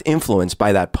fact influenced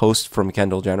by that post from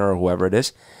Kendall Jenner or whoever it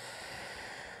is,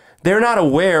 they're not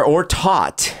aware or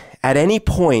taught at any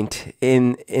point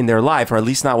in their life, or at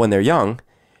least not when they're young,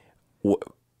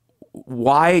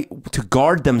 why to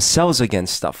guard themselves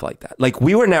against stuff like that. Like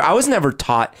I was never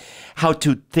taught how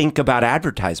to think about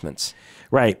advertisements.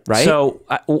 Right. Right. So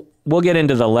we'll get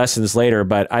into the lessons later,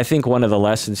 but I think one of the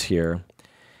lessons here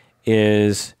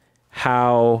is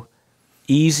how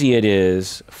easy it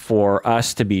is for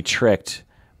us to be tricked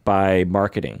by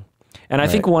marketing. And I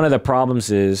think one of the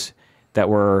problems is that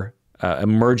we're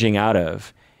emerging out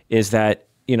of is that,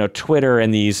 Twitter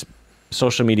and these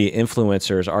social media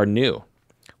influencers are new.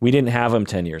 We didn't have them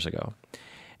 10 years ago.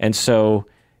 And so,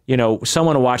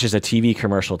 someone watches a TV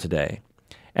commercial today,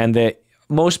 and that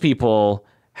most people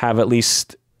have at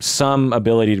least some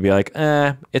ability to be like,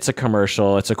 it's a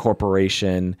commercial, it's a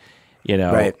corporation,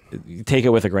 take it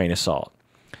with a grain of salt.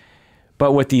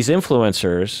 But with these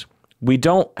influencers, we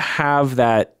don't have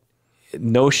that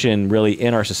notion really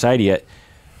in our society yet,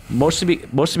 mostly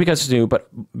because it's new, but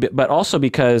also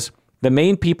because the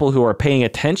main people who are paying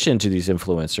attention to these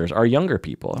influencers are younger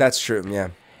people. That's true, yeah.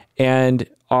 And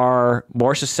are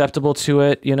more susceptible to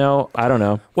it, I don't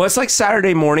know. Well, it's like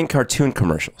Saturday morning cartoon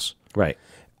commercials. Right.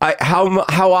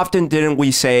 How often didn't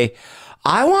we say,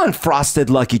 I want Frosted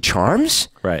Lucky Charms?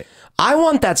 Right. I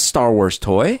want that Star Wars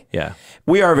toy. Yeah.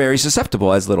 We are very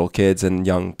susceptible as little kids and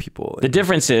young people. The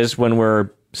difference is when we're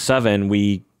 7,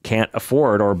 we can't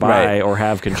afford or buy or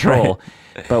have control.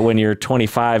 But when you're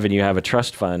 25 and you have a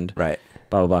trust fund, blah,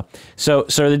 blah, blah. So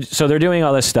they're doing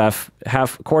all this stuff,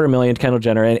 $250,000 Kendall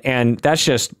Jenner, and that's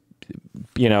just,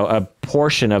 a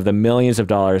portion of the millions of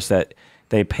dollars that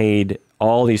they paid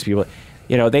all these people.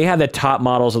 They had the top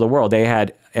models of the world. They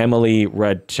had Emily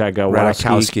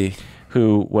Ratajkowski,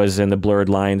 who was in the Blurred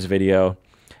Lines video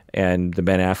and the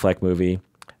Ben Affleck movie,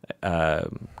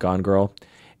 Gone Girl,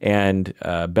 and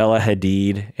Bella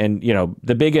Hadid, and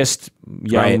the biggest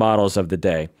young models of the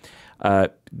day.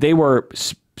 They were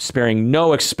sparing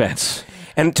no expense.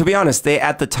 And to be honest, they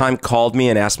at the time called me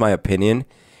and asked my opinion,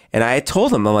 and I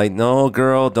told them, I'm like, no,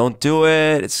 girl, don't do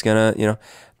it. It's gonna,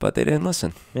 but they didn't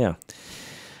listen. Yeah.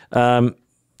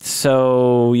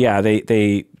 So yeah,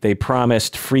 they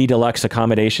promised free deluxe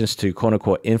accommodations to quote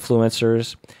unquote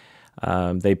influencers.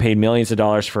 They paid millions of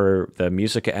dollars for the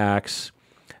music acts.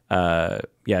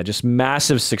 Just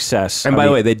massive success. And by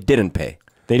the way, they didn't pay.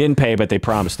 They didn't pay, but they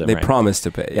promised them. They promised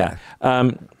to pay. Yeah.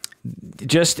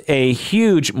 Just a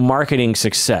huge marketing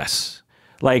success.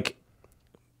 Like,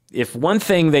 if one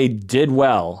thing they did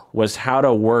well was how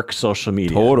to work social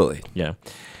media. Totally. Yeah.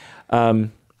 Like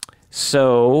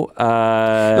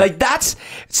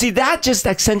that just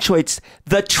accentuates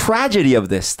the tragedy of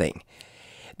this thing.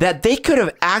 That they could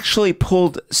have actually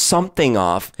pulled something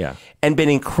off and been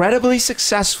incredibly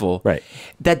successful. Right.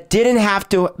 That didn't have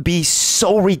to be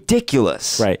so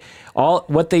ridiculous. Right.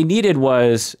 What they needed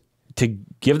was to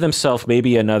give themselves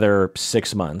maybe another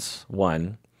 6 months.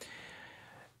 One.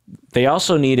 They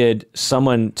also needed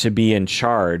someone to be in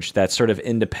charge that's sort of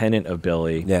independent of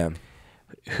Billy. Yeah.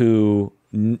 Who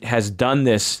has done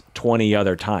this 20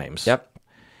 other times. Yep.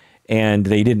 And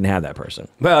they didn't have that person.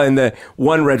 Well, and the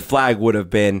one red flag would have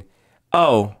been,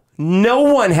 oh, no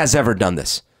one has ever done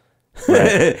this.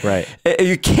 Right.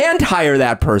 You can't hire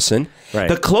that person. Right.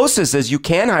 The closest is you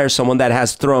can hire someone that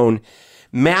has thrown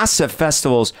massive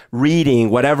festivals, reading,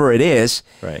 whatever it is.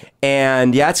 Right.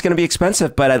 And yeah, it's going to be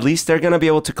expensive, but at least they're going to be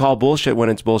able to call bullshit when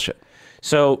it's bullshit.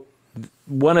 So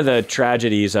one of the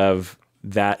tragedies of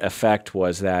that effect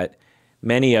was that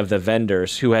many of the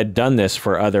vendors who had done this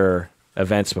for other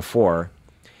events before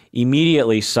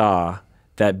immediately saw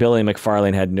that Billy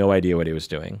McFarland had no idea what he was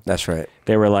doing. That's right.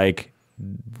 They were like,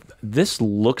 this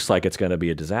looks like it's going to be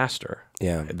a disaster.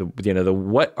 Yeah.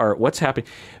 What's happening?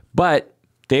 But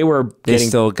they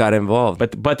still got involved.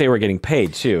 But they were getting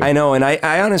paid too. I know. And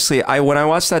I honestly, when I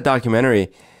watched that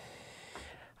documentary,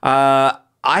 I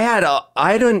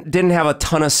didn't have a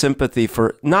ton of sympathy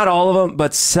for not all of them,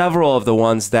 but several of the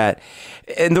ones that,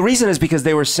 and the reason is because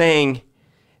they were saying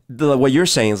what you're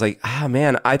saying is like,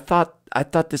 man, I thought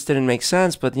this didn't make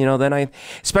sense, but then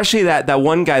especially that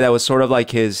one guy that was sort of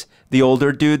like the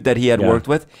older dude that he had worked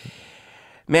with.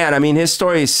 Man, I mean, his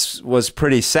story was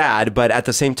pretty sad, but at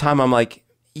the same time, I'm like,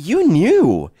 you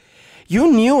knew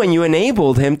and you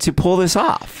enabled him to pull this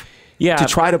off. Yeah. To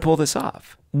try to pull this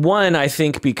off. One, I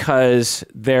think because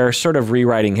they're sort of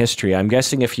rewriting history. I'm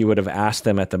guessing if you would have asked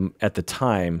them at the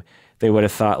time, they would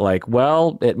have thought like,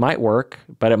 well, it might work,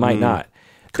 but it might not.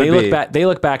 They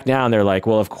look back now and they're like,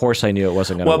 well, of course I knew it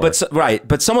wasn't going to work. Right.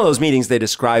 But some of those meetings they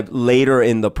describe later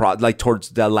in the like towards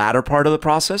the latter part of the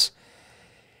process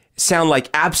sound like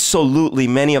absolutely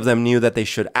many of them knew that they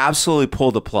should absolutely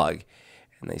pull the plug,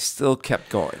 and they still kept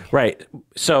going. Right.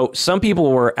 So some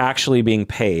people were actually being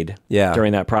paid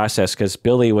during that process because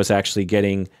Billy was actually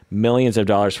getting millions of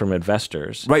dollars from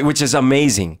investors. Right, which is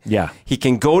amazing. Yeah. He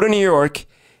can go to New York,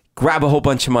 grab a whole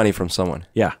bunch of money from someone.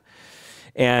 Yeah.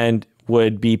 And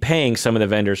would be paying some of the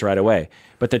vendors right away.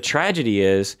 But the tragedy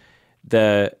is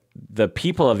the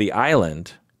people of the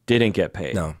island didn't get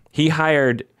paid. No. He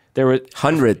hired... There were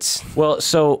hundreds. Well,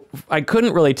 so I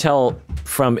couldn't really tell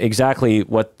from exactly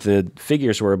what the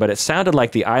figures were, but it sounded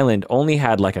like the island only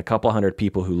had like a couple hundred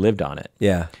people who lived on it.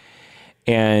 Yeah.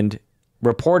 And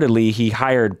reportedly, he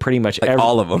hired pretty much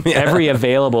all of them. Yeah. Every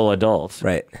available adult.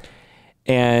 Right.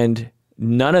 And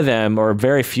none of them, or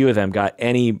very few of them, got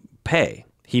any pay.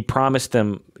 He promised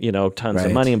them, tons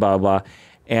of money and blah, blah, blah.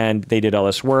 And they did all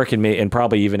this work and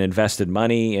probably even invested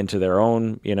money into their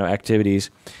own,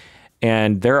 activities.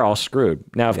 And they're all screwed.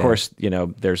 Now, of course,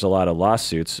 there's a lot of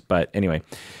lawsuits, but anyway.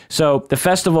 So the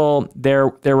festival, there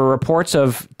were reports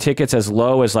of tickets as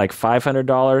low as like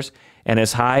 $500 and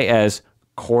as high as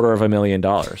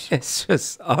 $250,000. It's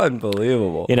just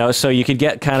unbelievable. So you could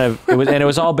get it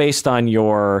was all based on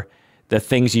the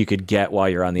things you could get while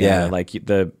you're on the island, like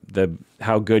the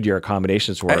how good your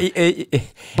accommodations were.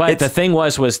 But the thing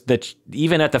was that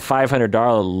even at the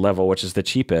 $500 level, which is the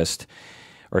cheapest,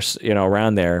 or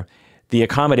around there, the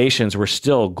accommodations were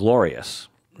still glorious.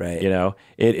 Right. The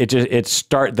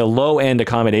low end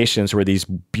accommodations were these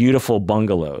beautiful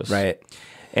bungalows. Right.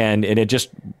 And it just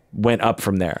went up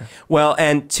from there. Well,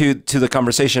 and to the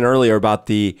conversation earlier about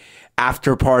the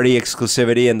after party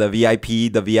exclusivity and the VIP,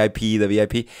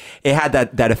 it had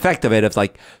that effect of it. It's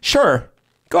like, sure,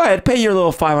 go ahead, pay your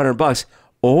little $500,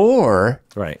 or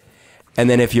right. And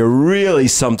then if you're really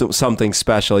something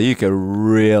special, you could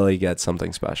really get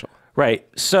something special. Right.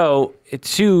 So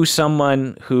to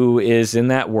someone who is in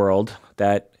that world,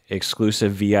 that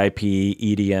exclusive VIP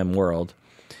EDM world,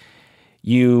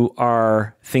 you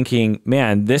are thinking,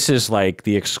 man, this is like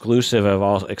the exclusive of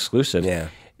all exclusive. Yeah.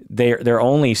 They're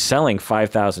only selling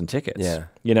 5,000 tickets. Yeah.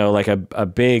 Like a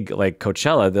big like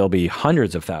Coachella, there'll be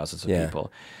hundreds of thousands of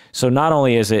people. So not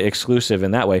only is it exclusive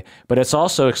in that way, but it's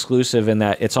also exclusive in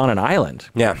that it's on an island.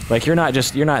 Yeah. Like you're not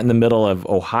in the middle of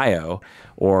Ohio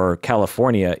or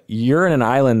California. You're in an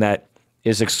island that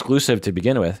is exclusive to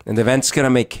begin with. And the event's going to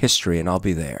make history, and I'll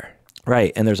be there.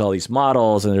 Right. And there's all these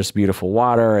models, and there's beautiful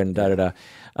water, and da-da-da.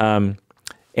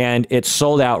 And it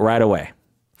sold out right away.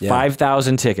 Yeah.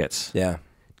 5,000 tickets. Yeah.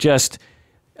 Just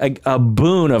a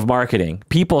boon of marketing.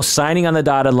 People signing on the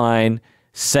dotted line,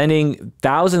 sending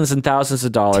thousands and thousands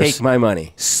of dollars. Take my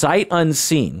money. Sight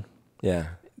unseen. Yeah.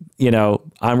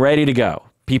 I'm ready to go.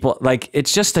 People, like,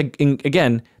 it's just,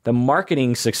 again, the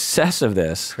marketing success of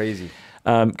this. Crazy.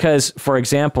 Because, for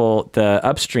example, the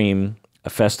Upstream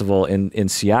Festival in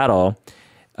Seattle,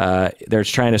 they're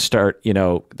trying to start,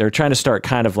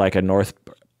 kind of like a North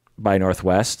by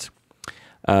Northwest,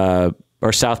 or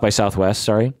South by Southwest,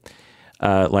 sorry,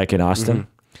 like in Austin.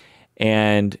 Mm-hmm.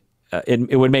 And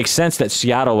it would make sense that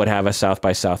Seattle would have a South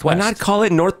by Southwest. Why not call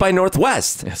it North by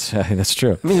Northwest? That's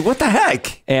true. I mean, what the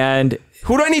heck? And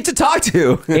who do I need to talk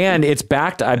to? And it's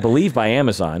backed, I believe, by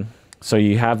Amazon. So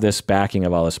you have this backing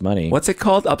of all this money. What's it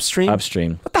called? Upstream?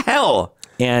 Upstream. What the hell?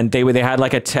 And they had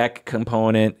like a tech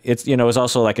component. It's it was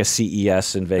also like a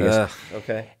CES in Vegas.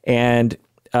 Okay. And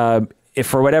if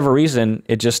for whatever reason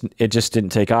it just didn't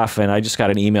take off, and I just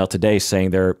got an email today saying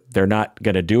they're not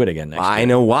going to do it again next year. I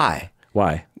know why.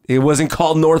 Why? It wasn't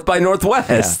called North by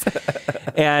Northwest.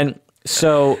 Yeah. And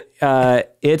so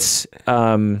it's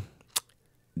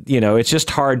it's just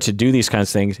hard to do these kinds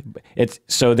of things.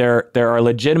 So there are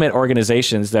legitimate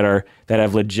organizations that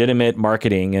have legitimate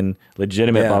marketing and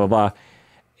legitimate blah blah blah,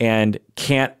 and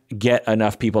can't get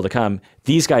enough people to come.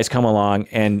 These guys come along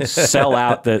and sell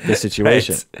out the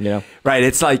situation. Right. Right.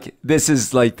 It's like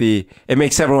it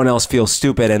makes everyone else feel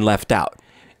stupid and left out.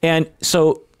 And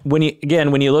so when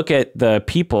you look at the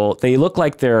people, they look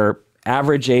like their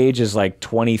average age is like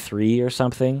 23 or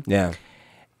something. Yeah.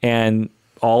 And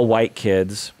all white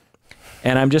kids.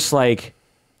 And I'm just like,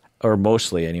 or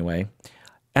mostly anyway.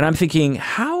 And I'm thinking,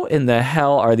 how in the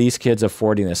hell are these kids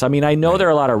affording this? I mean, I know there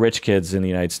are a lot of rich kids in the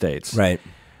United States. Right.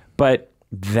 But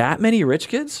that many rich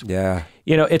kids? Yeah.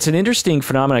 It's an interesting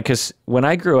phenomenon because when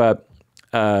I grew up,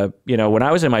 when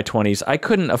I was in my 20s, I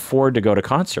couldn't afford to go to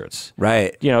concerts.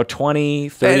 Right. 20,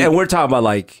 30. And we're talking about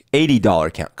like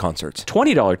 $80 concerts.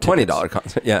 $20 tickets. $20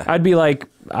 concert, yeah. I'd be like,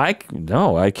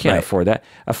 No, I can't Right. afford that.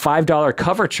 A $5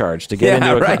 cover charge to get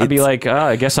into a right. I'd be like, oh,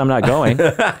 I guess I'm not going.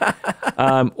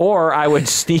 Or I would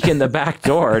sneak in the back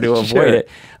door to avoid Sure. it.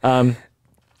 And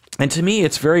to me,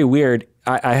 it's very weird.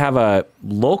 I have a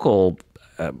local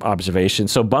observation.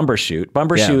 So Bumbershoot.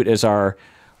 Bumbershoot is our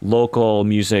local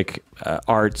music,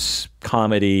 arts,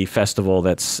 comedy festival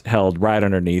that's held right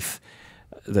underneath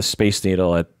the Space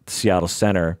Needle at Seattle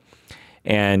Center.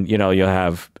 And, you know, you'll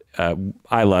have,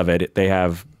 I love it. They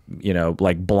have, you know,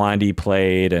 like Blondie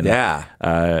played and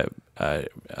I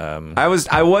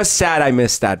was sad I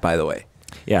missed that, by the way.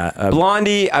 yeah,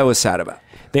 Blondie, I was sad about.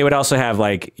 they would also have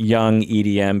like young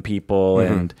EDM people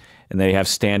and they have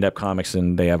stand-up comics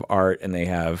and they have art and they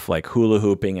have like hula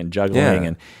hooping and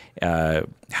juggling and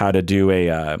how to do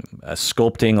a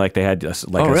sculpting, like they had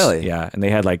like really? Yeah, and they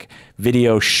had like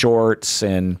video shorts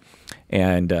and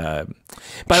By the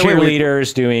way,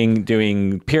 cheerleaders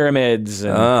doing pyramids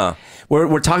and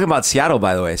we're talking about Seattle,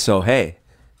 by the way. So hey,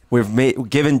 we've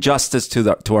given justice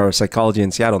to our Psychology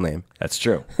in Seattle name. That's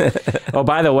true. Oh,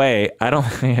 by the way, I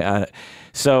don't.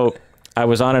 So I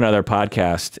was on another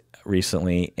podcast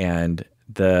recently, and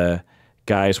the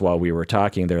guys, while we were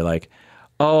talking, they're like,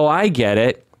 "Oh, I get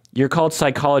it. You're called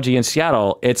Psychology in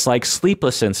Seattle. It's like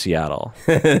Sleepless in Seattle."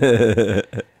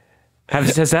 Had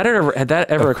that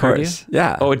ever occurred to you?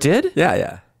 Yeah. Oh, it did?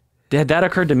 Yeah. Had that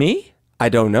occurred to me? I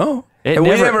don't know. It And we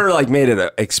never- never like made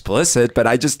it explicit, but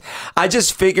I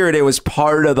just figured it was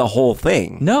part of the whole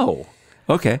thing. No.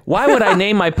 Okay. Why would I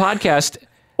name my podcast?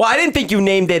 Well, I didn't think you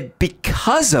named it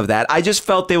because of that. I just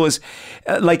felt it was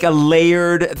like a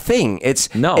layered thing. It's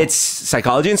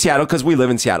Psychology in Seattle because we live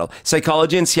in Seattle.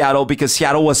 Psychology in Seattle because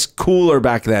Seattle was cooler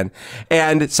back then.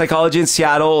 And Psychology in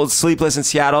Seattle, Sleepless in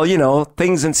Seattle, you know,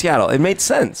 things in Seattle. It made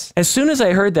sense. As soon as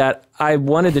I heard that, I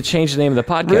wanted to change the name of the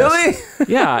podcast. Really?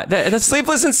 Yeah. That's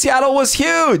Sleepless in Seattle was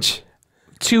huge.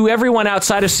 to everyone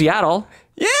outside of Seattle.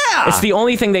 Yeah. It's the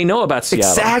only thing they know about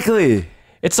Seattle. Exactly.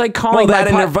 It's like calling Well,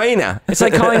 that my and Nirvana. It's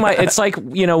like calling my. It's like,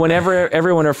 you know, whenever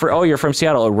everyone you're from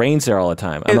Seattle, it rains there all the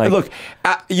time. I'm like, Look,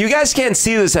 you guys can't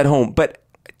see this at home, but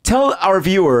tell our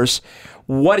viewers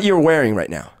what you're wearing right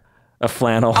now. a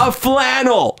flannel. A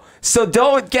flannel. So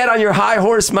don't get on your high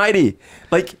horse, mighty.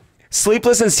 Like,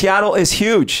 Sleepless in Seattle is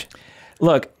huge.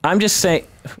 Look, I'm just saying,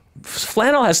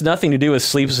 flannel has nothing to do with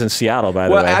Sleepless in Seattle, by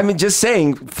the Well, way. I mean, just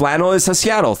saying, flannel is a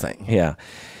Seattle thing. Yeah.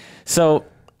 So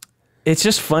it's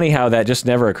just funny how that just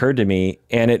never occurred to me,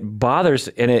 and it bothers.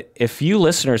 And if you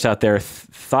listeners out there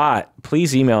thought,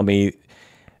 please email me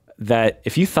that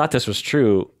if you thought this was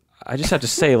true. I just have to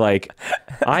say, like,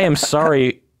 I am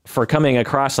sorry for coming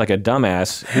across like a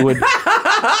dumbass who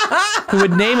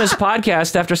would name his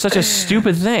podcast after such a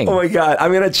stupid thing. Oh my God,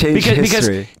 I'm gonna change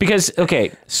history. Because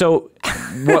okay, so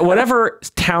whatever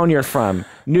town you're from,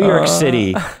 New York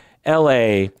City,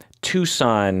 LA,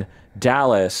 Tucson,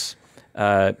 Dallas,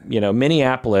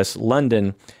 Minneapolis,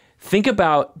 London, think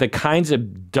about the kinds of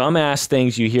dumbass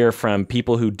things you hear from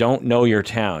people who don't know your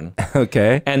town.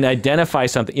 Okay. And identify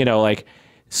something, like,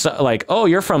 oh,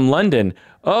 you're from London.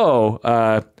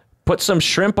 Oh, put some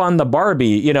shrimp on the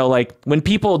Barbie. Like, when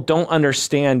people don't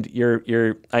understand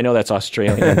your I know that's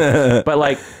Australian, but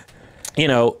like,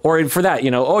 or for that,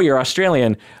 oh, you're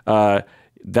Australian.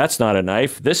 That's not a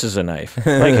knife. This is a knife.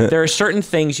 Like, there are certain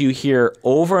things you hear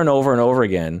over and over and over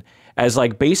again as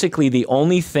like basically the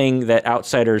only thing that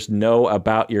outsiders know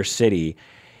about your city.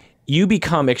 You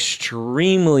become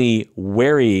extremely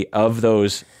wary of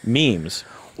those memes.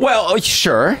 Well,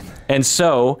 sure. And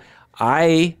so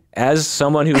I, as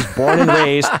someone who's born and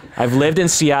raised, I've lived in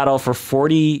Seattle for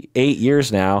 48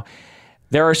 years now.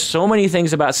 There are so many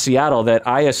things about Seattle that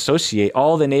I associate,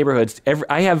 all the neighborhoods.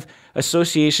 I have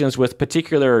associations with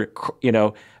particular,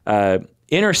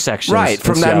 intersections. Right,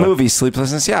 from that Seattle. movie,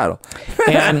 Sleepless in Seattle.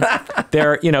 And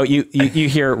there, you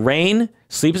hear rain,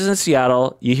 Sleepless in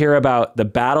Seattle. You hear about the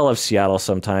Battle of Seattle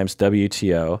sometimes,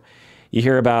 WTO. You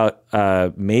hear about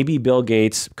maybe Bill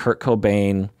Gates, Kurt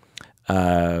Cobain,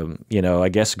 I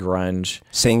guess grunge.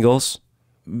 Singles.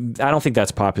 I don't think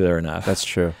that's popular enough. That's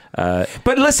true.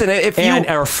 But listen, if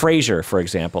or Frasier, for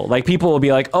example, like people will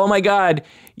be like, "Oh my God,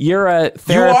 you're a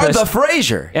therapist." You are the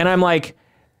Frasier, and I'm like,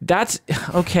 "That's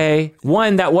okay."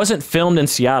 One, that wasn't filmed in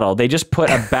Seattle. They just put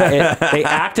they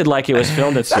acted like it was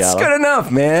filmed in Seattle. That's good enough,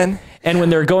 man. And when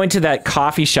they're going to that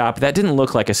coffee shop, that didn't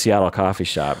look like a Seattle coffee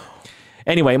shop.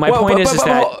 Anyway, my point is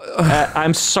that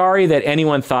I'm sorry that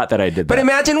anyone thought that I did that. But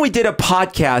imagine we did a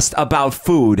podcast about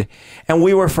food and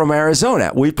we were from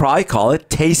Arizona. We'd probably call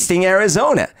it Tasting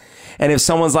Arizona. And if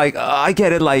someone's like, oh, I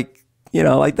get it, like,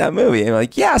 like that movie. And you're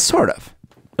like, yeah, sort of.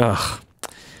 Ugh.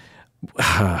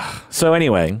 So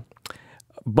anyway,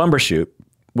 Bumbershoot.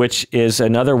 which is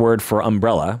another word for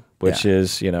umbrella, which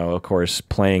is, you know, of course,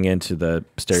 playing into the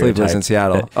stereotype. Sleepless in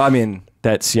Seattle.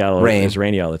 That Seattle is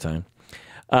rainy all the time.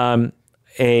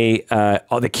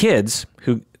 The kids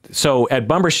so at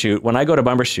Bumbershoot, when I go to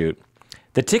Bumbershoot,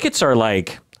 the tickets are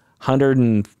like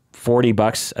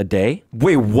 $140 a day.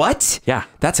 Wait, what? Yeah.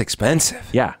 That's expensive.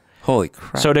 Yeah. Holy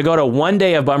crap. So to go to one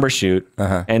day of Bumbershoot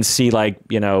and see like,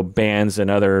 you know, bands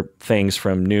and other things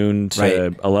from noon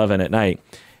to 11 at night,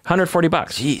 $140.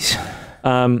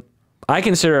 Jeez. I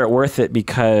consider it worth it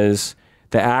because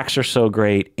the acts are so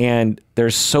great and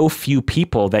there's so few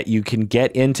people that you can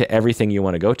get into everything you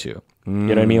want to go to. You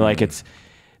know what I mean? Like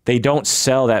they don't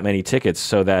sell that many tickets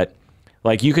so that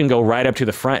like you can go right up to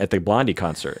the front at the Blondie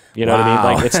concert. You know what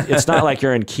I mean? Like it's not like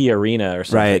you're in Key Arena or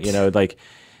something, Right. you know, like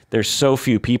there's so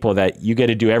few people that you get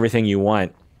to do everything you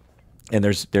want and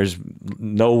there's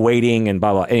no waiting and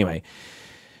blah, blah. Anyway,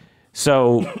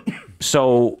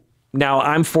 so now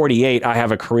I'm 48. I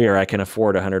have a career. I can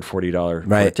afford a $140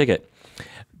 for a ticket.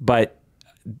 But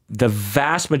the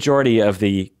vast majority of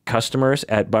the customers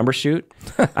at Bumbershoot,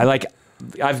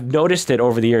 I've noticed it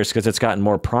over the years because it's gotten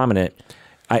more prominent.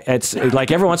 It's like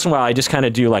every once in a while, I just kind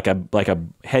of do like a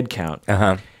head count.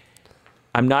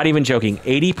 I'm not even joking.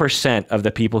 80% of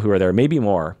the people who are there, maybe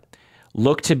more,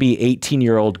 look to be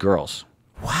 18-year-old girls.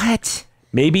 What?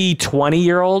 Maybe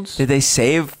 20-year-olds. Did they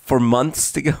save for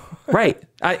months to go? Right.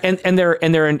 And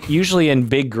they're usually in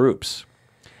big groups.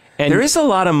 And there is a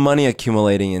lot of money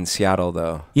accumulating in Seattle,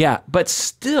 though. Yeah, but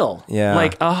still,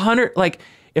 like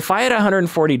if I had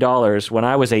 $140 when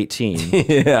I was 18,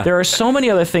 there are so many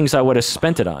other things I would have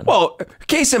spent it on. Well,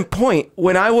 case in point,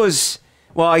 when I was,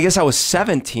 I guess I was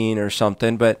 17 or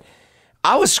something, but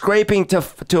I was scraping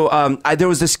there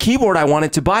was this keyboard I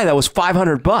wanted to buy that was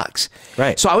 $500.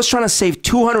 Right. So I was trying to save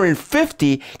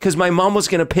 $250 because my mom was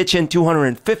going to pitch in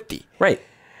 $250. Right.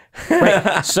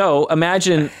 Right. So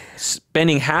imagine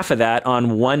spending half of that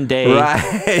on one day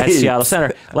at Seattle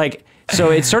Center. Like, so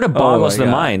it sort of boggles the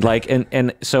mind. Like,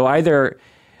 and so a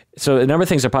number of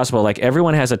things are possible. Like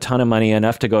everyone has a ton of money,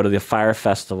 enough to go to the Fyre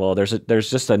Festival. There's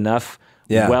just enough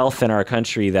wealth in our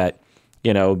country that,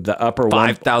 you know, the upper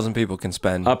 5,000 people can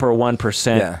spend upper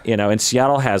 1%, you know, and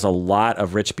Seattle has a lot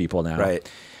of rich people now. Right.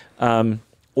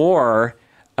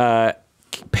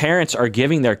 Parents are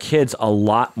giving their kids a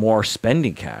lot more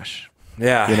spending cash.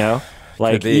 Yeah. You know,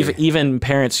 like even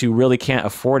parents who really can't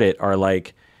afford it are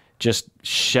like just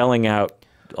shelling out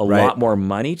a lot more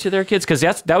money to their kids. Cause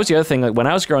that was the other thing. Like when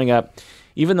I was growing up,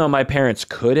 even though my parents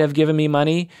could have given me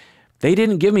money, they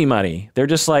didn't give me money. They're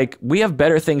just like, we have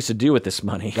better things to do with this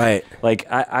money. Right. Like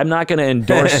I'm not going to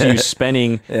endorse you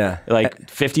spending like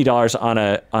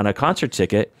 $50 on a concert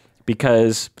ticket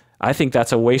because I think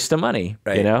that's a waste of money.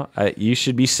 Right. You know, you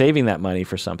should be saving that money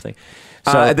for something.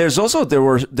 So there's also there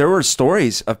were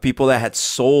stories of people that had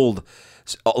sold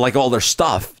like all their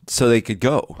stuff so they could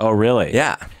go. Oh, really?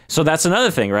 Yeah. So that's another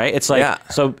thing, right? It's like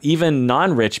so even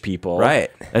non-rich people.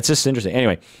 Right. That's just interesting.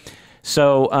 Anyway,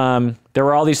 so there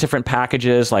were all these different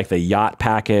packages, like the yacht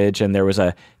package, and there was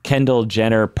a Kendall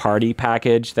Jenner party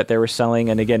package that they were selling.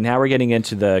 And again, now we're getting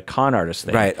into the con artist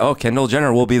thing. Right. Oh, Kendall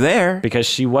Jenner will be there. Because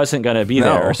she wasn't going to be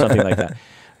there or something like that.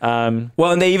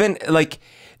 Well, and they even, like,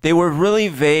 they were really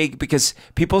vague because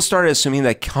people started assuming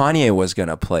that Kanye was going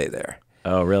to play there.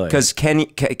 Oh, really? Because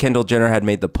Kendall Jenner had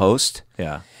made the post.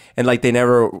 Yeah. And, like, they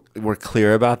never were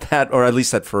clear about that, or at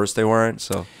least at first they weren't,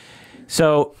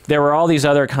 So there were all these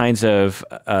other kinds of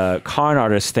con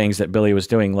artist things that Billy was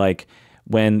doing, like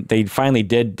when they finally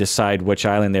did decide which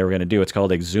island they were going to do. It's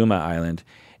called Exuma Island,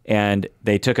 and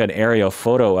they took an aerial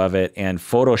photo of it and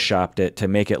photoshopped it to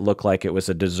make it look like it was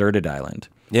a deserted island.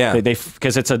 Yeah,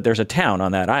 because there's a town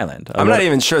on that island. I'm not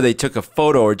even sure they took a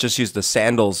photo or just used the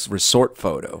Sandals Resort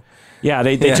photo. Yeah,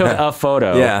 they took a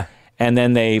photo. Yeah. And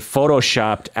then they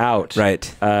photoshopped out like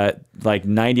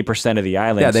 90% of the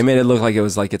island. Yeah, they made it look like it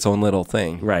was like its own little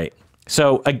thing. Right.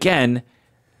 So again,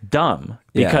 dumb.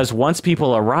 Because once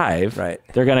people arrive,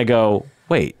 they're going to go,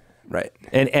 wait. Right.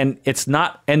 And it's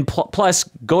not, and plus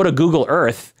go to Google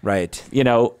Earth. Right. You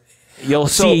know, you'll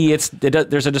see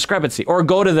there's a discrepancy. Or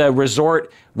go to the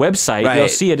resort website, you'll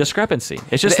see a discrepancy.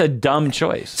 It's just a dumb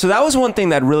choice. So that was one thing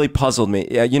that really puzzled me.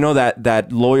 Yeah, you know,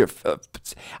 that lawyer,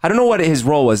 I don't know what his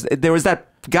role was. There was that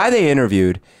guy they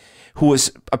interviewed who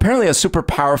was apparently a super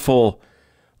powerful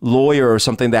lawyer or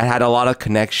something that had a lot of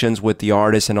connections with the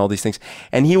artists and all these things.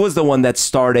 And he was the one that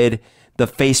started the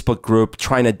Facebook group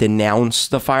trying to denounce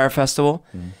the Fyre Festival.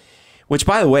 Which,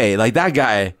 by the way, like that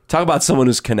guy, talk about someone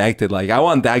who's connected. Like I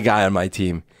want that guy on my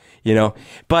team, you know.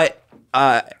 But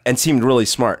and seemed really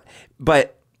smart.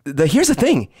 But here's the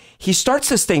thing: he starts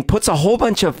this thing, puts a whole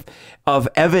bunch of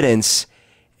evidence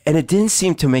and it didn't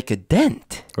seem to make a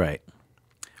dent. Right.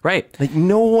 Right. Like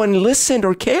no one listened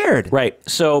or cared. Right.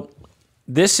 So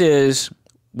this is,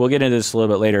 we'll get into this a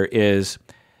little bit later, is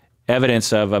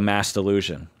evidence of a mass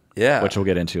delusion. Yeah. Which we'll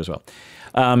get into as well.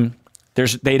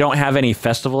 They don't have any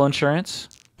festival insurance.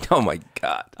 Oh my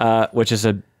God. Which is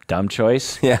a dumb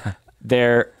choice. Yeah.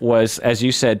 There was, as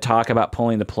you said, talk about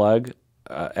pulling the plug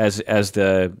as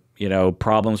the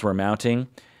problems were mounting,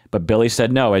 but Billy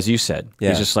said no, as you said. Yeah.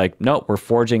 He's just like, no, we're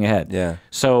forging ahead. Yeah.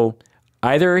 So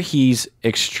either he's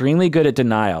extremely good at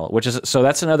denial, so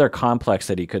that's another complex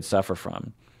that he could suffer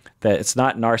from, that it's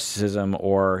not narcissism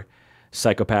or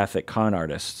psychopathic con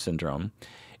artist syndrome.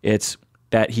 It's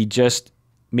that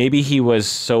maybe he was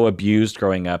so abused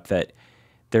growing up that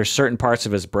there's certain parts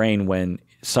of his brain when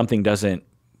something doesn't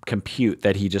compute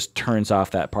that he just turns off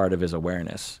that part of his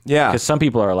awareness. Yeah. Because some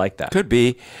people are like that. Could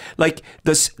be. Like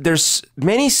there's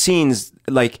many scenes,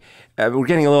 like we're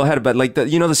getting a little ahead, but like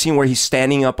the scene where he's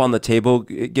standing up on the table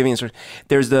giving instructions.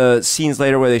 There's the scenes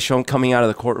later where they show him coming out of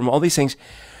the courtroom, all these things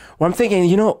where I'm thinking,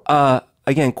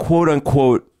 again, quote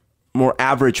unquote, more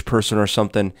average person or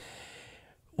something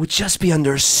would just be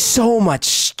under so much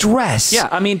stress. Yeah.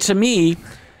 I mean, to me,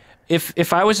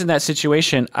 if I was in that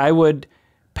situation, I would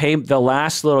pay the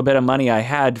last little bit of money I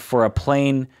had for a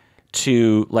plane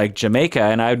to like Jamaica,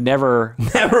 and I'd never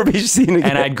be seen again.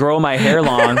 And I'd grow my hair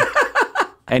long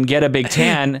and get a big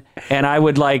tan, and I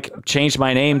would like change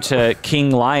my name to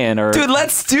King Lion or dude,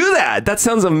 let's do that. That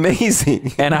sounds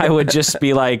amazing. And I would just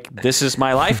be like, this is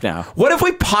my life now. What if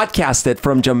we podcast it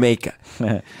from Jamaica?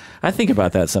 I think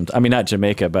about that sometimes. I mean, not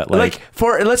Jamaica, but like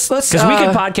let's because we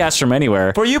can podcast from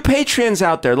anywhere. For you Patreons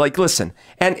out there, like listen,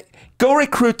 and go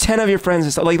recruit 10 of your friends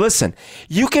and stuff. Like listen,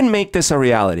 you can make this a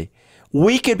reality.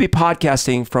 We could be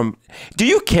podcasting from. Do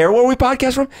you care where we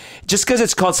podcast from? Just because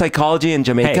it's called Psychology in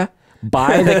Jamaica? Hey,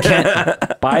 buy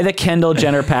the Kendall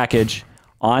Jenner package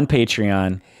on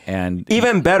Patreon. And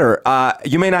even better,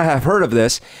 you may not have heard of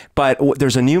this, but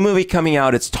there's a new movie coming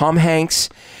out. It's Tom Hanks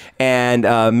and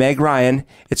Meg Ryan.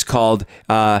 It's called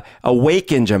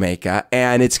Awake in Jamaica,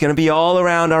 and it's going to be all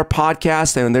around our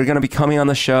podcast, and they're going to be coming on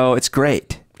the show. It's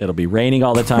great. It'll be raining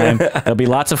all the time. There'll be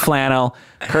lots of flannel.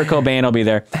 Kurt Cobain will be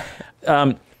there.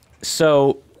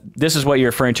 So this is what you're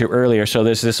referring to earlier. So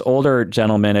there's this older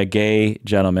gentleman, a gay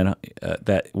gentleman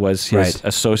that was his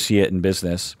associate in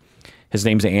business. His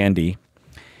name's Andy.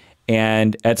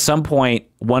 And at some point,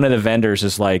 one of the vendors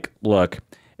is like, look,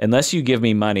 unless you give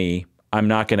me money, I'm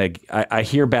not going to, I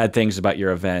hear bad things about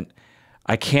your event.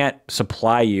 I can't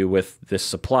supply you with this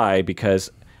supply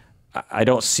because I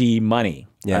don't see money.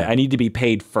 Yeah. I need to be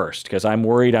paid first because I'm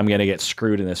worried I'm going to get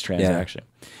screwed in this transaction.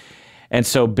 Yeah. And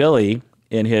so Billy,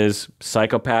 in his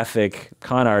psychopathic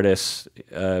con artist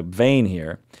vein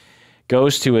here,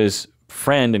 goes to his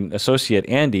friend and associate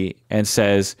Andy and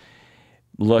says,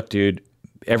 look, dude,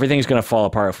 everything's going to fall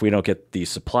apart if we don't get these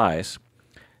supplies.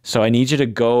 So I need you to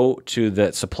go to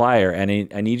the supplier and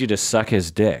I need you to suck his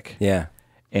dick. Yeah.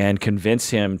 And convince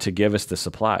him to give us the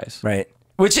supplies. Right.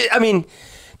 Which, I mean,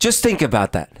 just think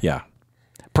about that. Yeah.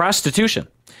 Prostitution.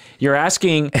 You're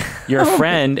asking your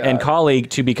friend and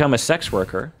colleague to become a sex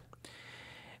worker.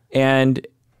 And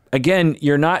again,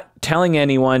 you're not telling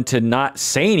anyone to not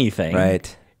say anything.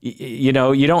 Right. You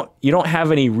don't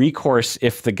have any recourse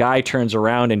if the guy turns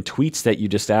around and tweets that you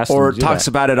just asked him to do talks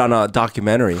that. About it on a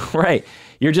documentary. Right.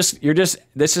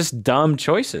 This is dumb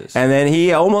choices. And then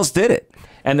he almost did it.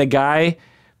 And the guy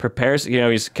prepares,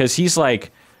 he's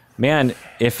like, man,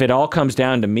 if it all comes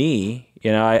down to me,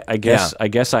 I guess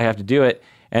I have to do it.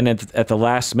 And at the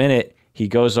last minute, he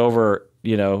goes over,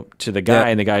 to the guy,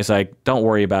 and the guy's like, "Don't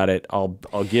worry about it. I'll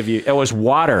give you." It was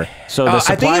water. So the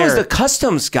supplier, I think it was the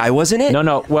customs guy, wasn't it?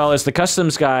 No. Well, it's the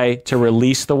customs guy to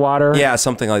release the water. Yeah,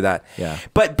 something like that. Yeah.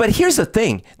 But here's the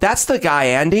thing. That's the guy,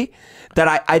 Andy,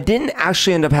 that I didn't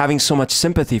actually end up having so much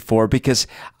sympathy for because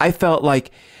I felt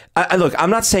like. Look, I'm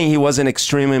not saying he wasn't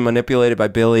extremely manipulated by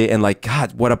Billy and like,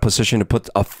 God, what a position to put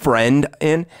a friend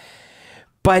in.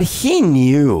 But he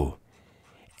knew,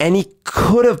 and he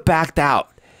could have backed out,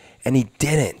 and he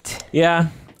didn't. Yeah.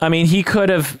 I mean, he could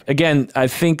have, again, I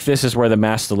think this is where the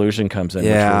mass delusion comes in,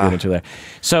 which we'll get into there.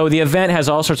 So the event has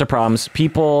all sorts of problems.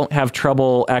 People have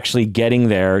trouble actually getting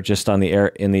there just on the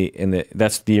air,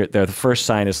 that's the first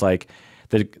sign is like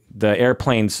the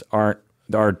airplanes are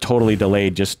totally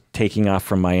delayed just taking off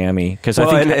from Miami. Because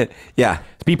I think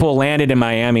people landed in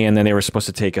Miami and then they were supposed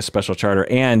to take a special charter.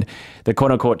 And the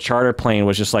quote unquote charter plane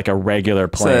was just like a regular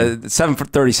plane. It's a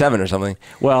 737 or something.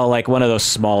 Well, like one of those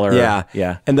smaller.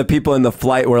 Yeah. And the people in the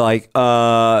flight were like,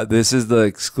 this is the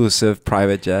exclusive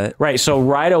private jet. Right. So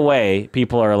right away,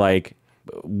 people are like,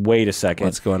 wait a second.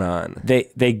 What's going on?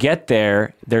 They get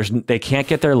there. They can't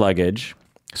get their luggage,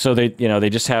 so they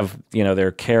just have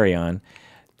their carry on.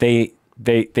 They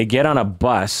get on a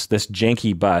bus, this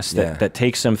janky bus that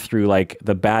takes them through like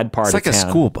the bad part of town. It's like a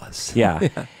school bus. Yeah.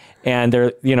 And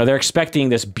they're expecting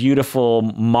this beautiful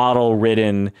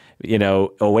model-ridden,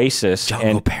 oasis,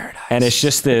 jungle paradise, and it's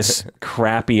just this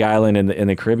crappy island in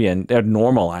the Caribbean, a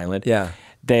normal island. Yeah.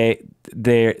 They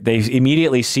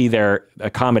immediately see their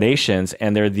accommodations,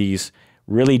 and they're these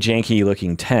really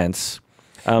janky-looking tents.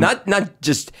 Not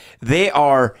just, they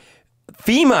are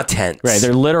FEMA tents. Right,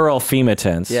 they're literal FEMA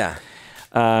tents. Yeah.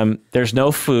 There's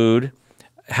no food.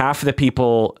 Half of the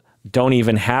people don't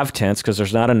even have tents because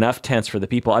there's not enough tents for the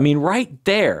people. I mean, right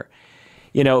there,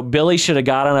 Billy should have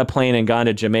got on a plane and gone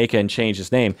to Jamaica and changed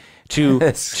his name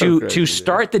to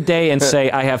start the day and say,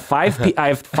 I have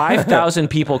 5,000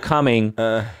 people coming,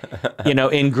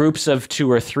 in groups of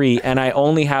 2 or 3, and I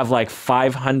only have like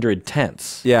 500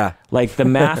 tents. Yeah, like the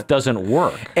math doesn't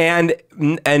work. And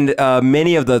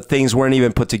many of the things weren't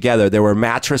even put together. There were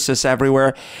mattresses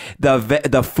everywhere.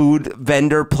 The food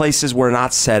vendor places were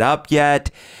not set up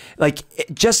yet. Like,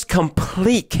 just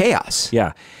complete chaos.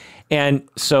 Yeah. And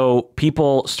so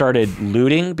people started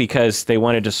looting because they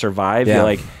wanted to survive.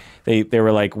 Yeah. They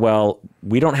were like, well,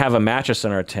 we don't have a mattress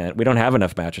in our tent. We don't have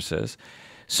enough mattresses.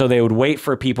 So they would wait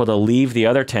for people to leave the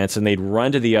other tents, and they'd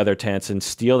run to the other tents and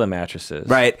steal the mattresses.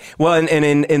 Right. Well, and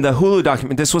in the Hulu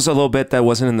document, this was a little bit that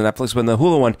wasn't in the Netflix, but in the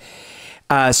Hulu one,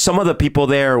 some of the people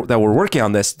there that were working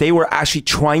on this, they were actually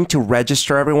trying to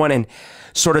register everyone and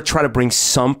sort of try to bring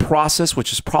some process,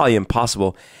 which is probably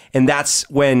impossible. And that's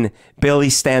when Billy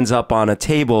stands up on a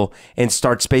table and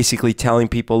starts basically telling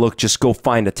people, look, just go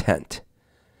find a tent.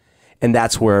 And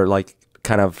that's where like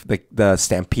kind of the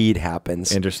stampede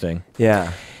happens. Interesting.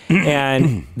 Yeah.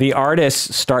 And the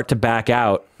artists start to back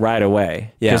out right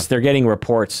away because they're getting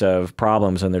reports of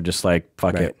problems, and they're just like,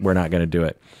 fuck it, we're not going to do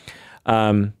it.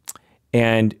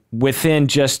 And within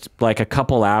just like a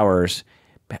couple hours,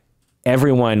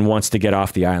 everyone wants to get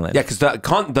off the island. Yeah, because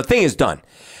the thing is done.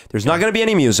 There's not going to be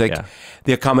any music. Yeah.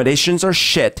 The accommodations are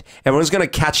shit. Everyone's going to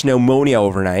catch pneumonia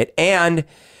overnight. And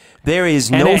there is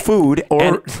no food.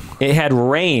 Or it had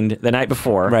rained the night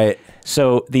before. Right.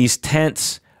 So these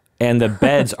tents and the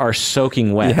beds are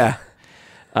soaking wet. Yeah.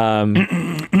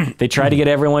 They tried to get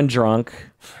everyone drunk.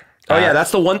 Oh, yeah,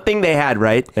 that's the one thing they had,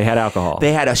 right? They had alcohol.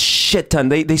 They had a shit ton.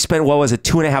 They spent, what was it,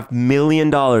 $2.5 million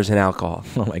in alcohol.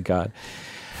 Oh, my God.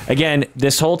 Again,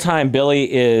 this whole time,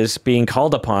 Billy is being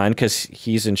called upon because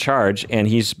he's in charge, and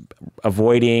he's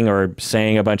avoiding or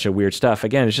saying a bunch of weird stuff.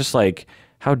 Again, it's just like,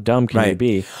 how dumb can you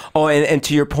be? Oh, and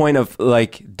to your point of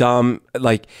like dumb,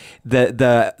 like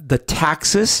the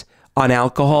taxes on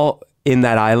alcohol in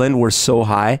that island were so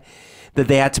high that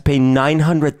they had to pay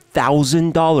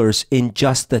 $900,000 in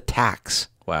just the tax.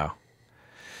 Wow.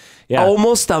 Yeah.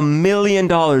 Almost $1 million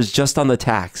just on the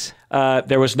tax.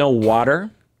 There was no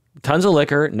water. Tons of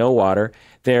liquor, no water.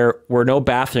 There were no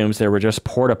bathrooms. There were just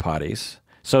porta potties.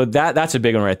 So that's a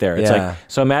big one right there. It's like,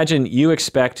 so imagine you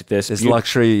expect this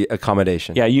luxury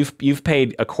accommodation. Yeah, you've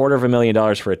paid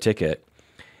 $250,000 for a ticket,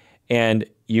 and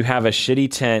you have a shitty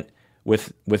tent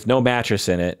with no mattress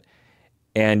in it,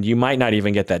 and you might not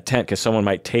even get that tent because someone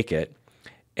might take it,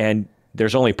 and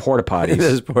there's only porta potties.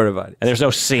 There's porta potties, and there's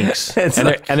no sinks, and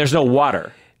there's no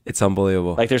water. It's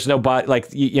unbelievable. Like there's no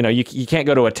you can't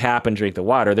go to a tap and drink the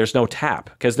water. There's no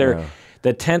tap because the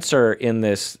tents are in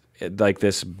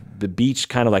the beach,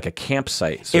 kind of like a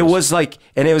campsite. So it was like,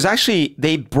 and it was actually,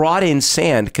 they brought in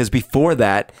sand because before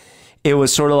that it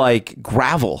was sort of like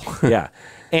gravel. Yeah.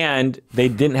 And they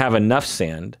didn't have enough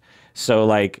sand. So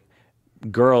like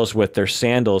girls with their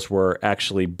sandals were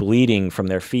actually bleeding from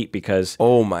their feet because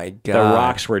oh my God, the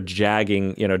rocks were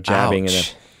jabbing in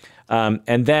it.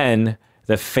 And then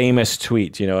the famous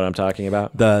tweet, you know what I'm talking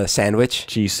about? The sandwich?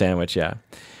 Cheese sandwich, yeah.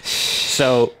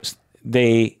 So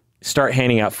they start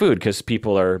handing out food because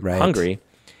people are hungry.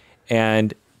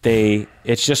 And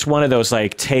it's just one of those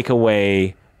like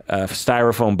takeaway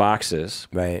styrofoam boxes.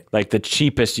 Right. Like the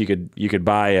cheapest you could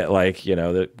buy at like,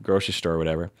 the grocery store or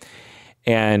whatever.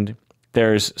 And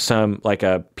there's like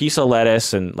a piece of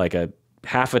lettuce and like a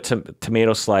half a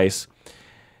tomato slice,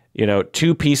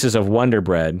 2 pieces of Wonder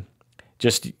Bread,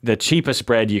 just the cheapest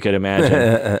bread you could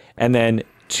imagine, and then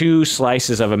 2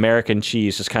 slices of American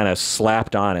cheese just kind of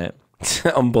slapped on it.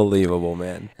 Unbelievable,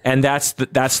 man. And that's the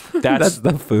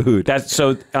food.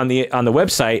 So on the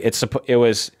website it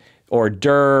was hors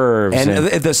d'oeuvres and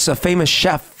this famous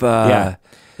chef. And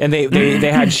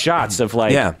they had shots of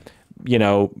like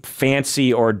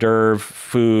fancy hors d'oeuvre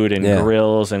food and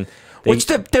grills, and which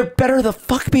they're better the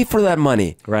fuck me for that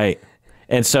money, right?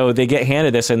 And so they get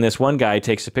handed this, and this one guy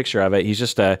takes a picture of it. He's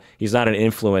not an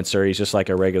influencer. He's just like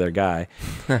a regular guy.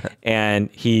 And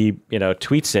he,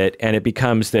 tweets it, and it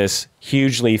becomes this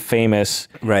hugely famous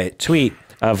tweet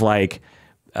of like,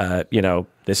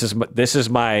 this is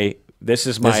my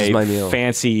meal.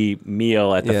 fancy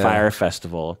meal at the Fyre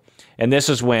Festival. And this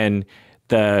is when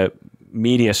the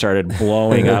media started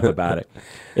blowing up about it.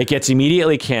 It gets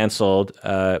immediately canceled,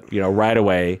 right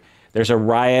away. There's a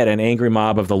riot, an angry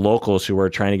mob of the locals who were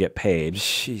trying to get paid.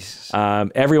 Jesus.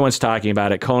 Everyone's talking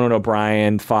about it. Conan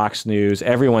O'Brien, Fox News,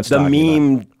 everyone's talking about it. The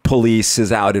meme police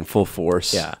is out in full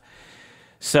force. Yeah.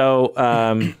 So,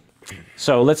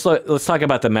 let's talk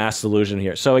about the mass delusion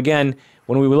here. So again,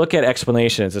 when we look at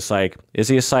explanations, it's like, is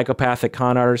he a psychopathic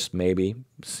con artist? Maybe.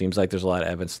 Seems like there's a lot of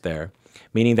evidence there.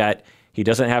 Meaning that he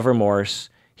doesn't have remorse,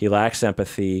 he lacks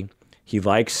empathy, he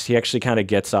actually kind of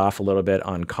gets off a little bit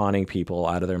on conning people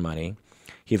out of their money.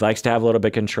 He likes to have a little bit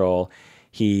of control.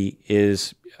 He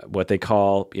is what they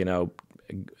call,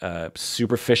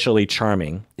 superficially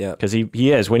charming. Yeah. Because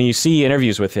he is. When you see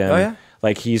interviews with him,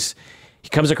 like he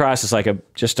comes across as like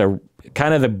just a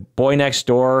kind of the boy next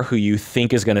door who you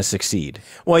think is going to succeed.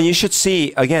 Well, you should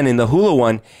see, again, in the Hulu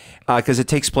one, because it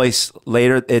takes place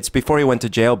later. It's before he went to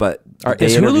jail, but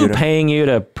is Hulu paying you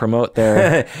to promote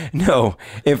their... No.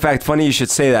 In fact, funny you should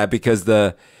say that, because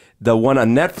the one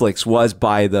on Netflix was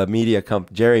by the media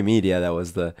company, Jerry Media, that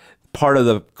was the part of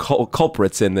the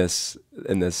culprits in this.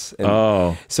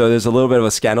 So there's a little bit of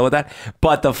a scandal with that.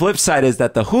 But the flip side is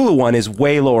that the Hulu one is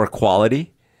way lower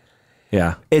quality.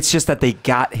 Yeah. It's just that they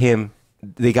got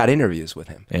interviews with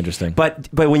him. Interesting. But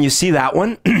when you see that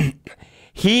one,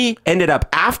 he ended up,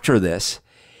 after this,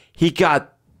 he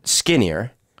got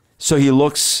skinnier. So he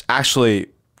looks actually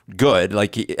good.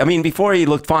 Like, before he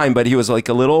looked fine, but he was like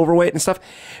a little overweight and stuff.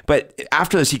 But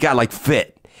after this, he got like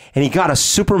fit, and he got a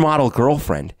supermodel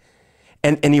girlfriend.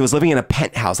 And he was living in a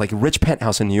penthouse, like a rich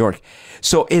penthouse in New York.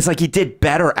 So it's like he did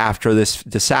better after this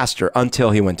disaster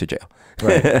until he went to jail.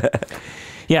 Right.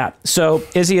 Yeah. So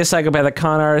is he a psychopathic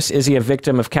con artist? Is he a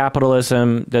victim of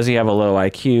capitalism? Does he have a low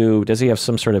IQ? Does he have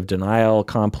some sort of denial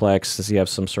complex? Does he have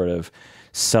some sort of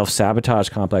self-sabotage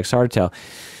complex? Hard to tell.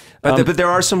 But there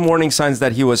are some warning signs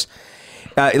that he was,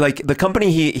 like the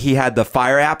company he had, the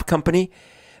Fyre app company,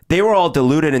 they were all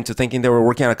deluded into thinking they were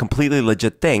working on a completely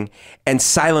legit thing. And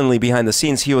silently behind the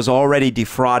scenes, he was already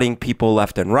defrauding people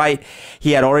left and right.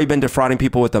 He had already been defrauding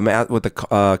people with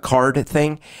the card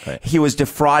thing. Right. He was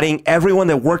defrauding everyone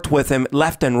that worked with him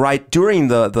left and right during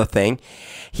the thing.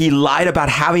 He lied about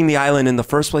having the island in the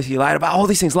first place. He lied about all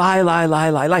these things. Lie.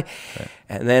 Right.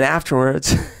 And then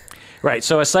afterwards... Right.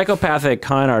 So a psychopathic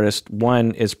con artist,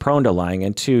 one, is prone to lying,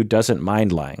 and two, doesn't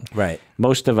mind lying. Right.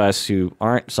 Most of us who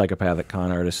aren't psychopathic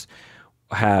con artists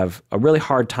have a really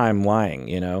hard time lying,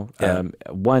 Yeah.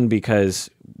 One,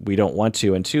 because we don't want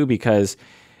to, and two, because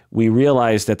we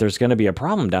realize that there's going to be a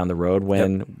problem down the road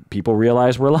when people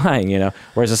realize we're lying,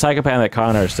 Whereas a psychopathic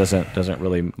con artist doesn't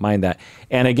really mind that.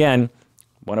 And again,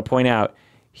 want to point out,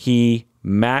 he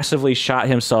massively shot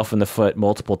himself in the foot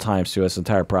multiple times through this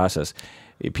entire process.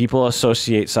 People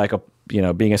associate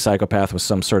being a psychopath with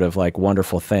some sort of like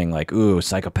wonderful thing, like, ooh,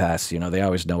 psychopaths, they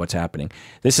always know what's happening.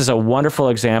 This is a wonderful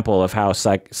example of how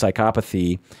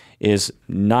psychopathy is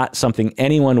not something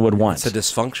anyone would want. It's a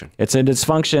dysfunction. It's a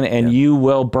dysfunction, and you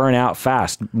will burn out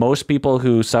fast. Most people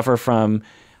who suffer from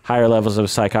higher levels of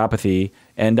psychopathy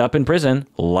end up in prison,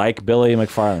 like Billy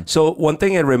McFarland. So one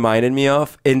thing it reminded me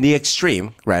of, in the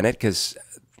extreme, granted, because,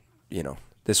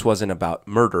 this wasn't about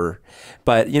murder,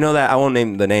 but that I won't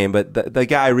name the name, but the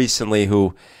guy recently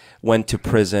who went to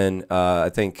prison, I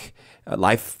think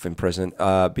life in prison,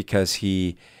 because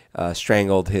he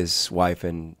strangled his wife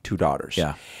and two daughters.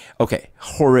 Yeah. Okay.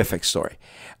 Horrific story.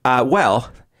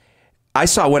 Well, I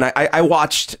saw when I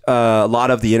watched a lot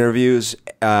of the interviews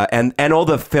and all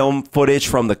the film footage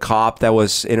from the cop that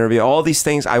was interviewed, all these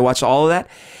things. I watched all of that,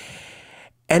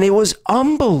 and it was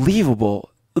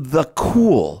unbelievable the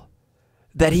cool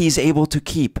that he's able to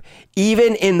keep,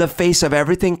 even in the face of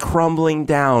everything crumbling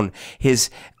down, his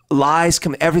lies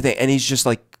everything, and he's just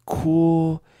like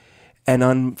cool and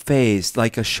unfazed,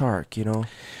 like a shark,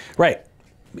 Right.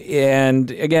 And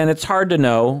again, it's hard to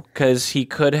know, because he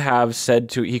could have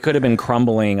been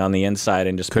crumbling on the inside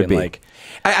and just been like...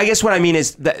 I guess what I mean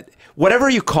is that whatever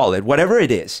you call it, whatever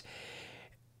it is,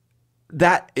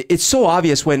 that it's so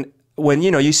obvious when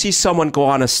you see someone go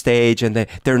on a stage and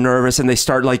they're nervous and they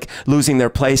start like losing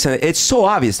their place, and it's so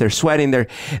obvious. They're sweating,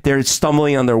 they're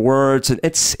stumbling on their words, and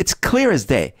it's clear as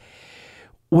day.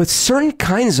 With certain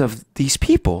kinds of these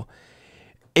people,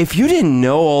 if you didn't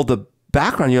know all the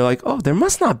background, you're like, oh, there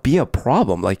must not be a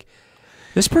problem. Like,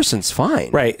 this person's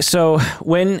fine. Right. So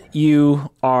when you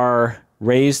are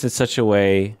raised in such a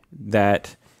way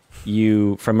that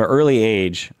you, from an early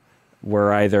age,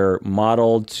 were either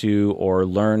modeled to or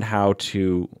learned how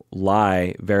to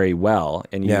lie very well,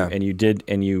 and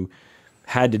you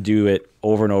had to do it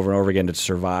over and over and over again to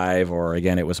survive, or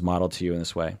again, it was modeled to you in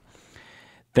this way,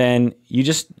 then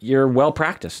you're well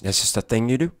practiced. It's just a thing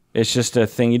you do. It's just a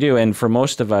thing you do. And for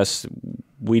most of us,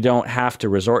 we don't have to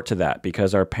resort to that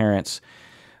because our parents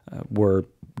were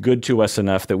good to us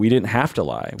enough that we didn't have to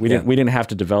lie. We didn't have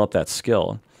to develop that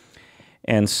skill.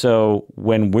 And so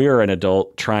when we're an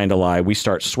adult trying to lie, we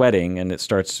start sweating and it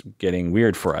starts getting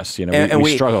weird for us. You know, and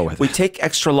we struggle with it. We take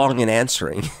extra long in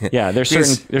answering. Yeah, there's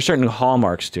certain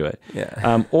hallmarks to it.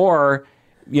 Yeah. Or,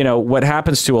 you know, what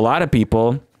happens to a lot of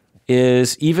people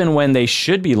is even when they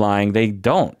should be lying, they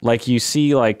don't. Like you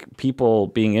see like people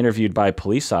being interviewed by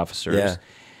police officers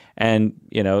and,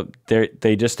 you know,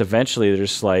 they just eventually they're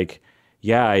just like,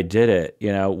 yeah, I did it.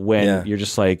 You know, when you're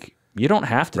just like, you don't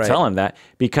have to tell them that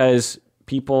because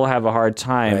people have a hard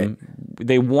time.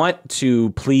 They want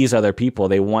to please other people.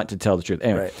 They want to tell the truth.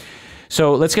 Anyway,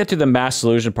 so let's get to the mass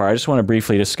delusion part. I just want to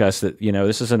briefly discuss that, you know,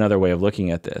 this is another way of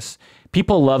looking at this.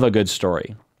 People love a good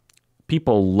story.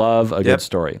 People love a good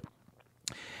story.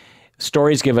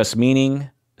 Stories give us meaning.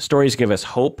 Stories give us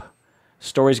hope.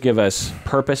 Stories give us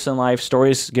purpose in life.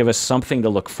 Stories give us something to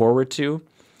look forward to.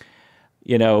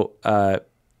 You know,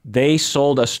 they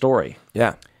sold a story.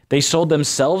 Yeah. They sold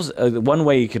themselves. One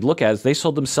way you could look at it is they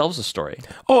sold themselves a story.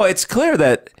 Oh, it's clear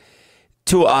that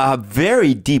to a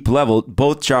very deep level,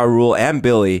 both Ja Rule and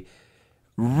Billy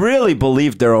really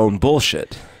believed their own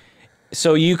bullshit.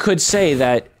 So you could say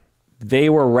that they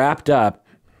were wrapped up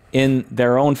in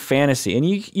their own fantasy. And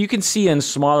you can see in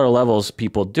smaller levels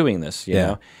people doing this, you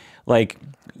know? Like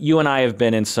you and I have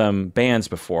been in some bands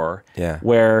before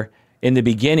where in the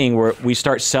beginning we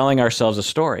start selling ourselves a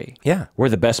story. Yeah. We're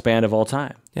the best band of all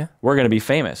time. Yeah. We're going to be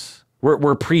famous.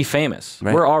 We're pre-famous.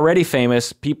 Right. We're already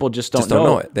famous. People just don't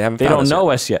know it. They don't know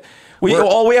us yet.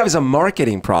 All we have is a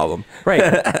marketing problem. Right.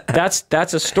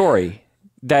 That's a story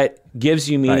that gives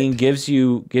you meaning, gives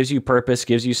you purpose,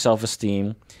 gives you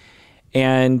self-esteem.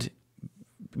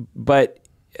 But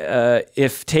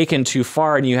if taken too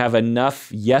far and you have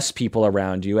enough yes people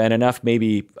around you and enough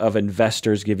maybe of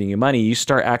investors giving you money, you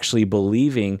start actually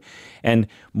believing, and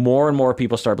more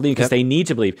people start believing because they need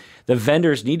to believe. The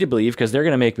vendors need to believe because they're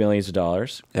going to make millions of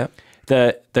dollars. Yep.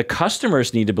 The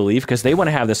customers need to believe because they want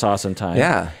to have this awesome time.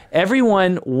 Yeah.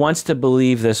 Everyone wants to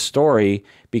believe this story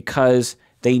because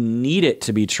they need it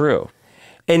to be true.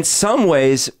 In some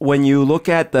ways, when you look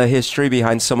at the history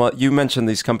behind you mentioned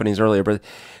these companies earlier, but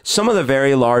some of the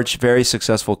very large, very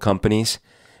successful companies,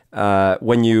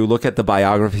 when you look at the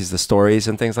biographies, the stories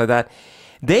and things like that,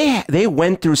 they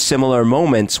went through similar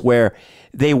moments where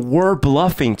they were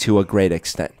bluffing to a great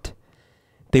extent.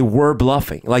 They were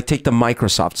bluffing. Like take the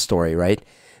Microsoft story, right?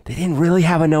 They didn't really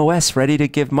have an OS ready to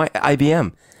give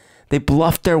IBM. They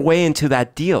bluffed their way into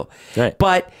that deal. Right.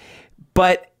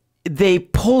 But they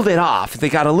pulled it off. They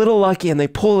got a little lucky and they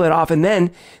pulled it off. And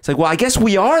then it's like, well, I guess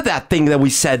we are that thing that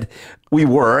we said we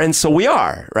were. And so we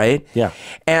are, right? Yeah.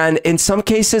 And in some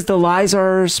cases, the lies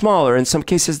are smaller. In some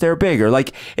cases, they're bigger.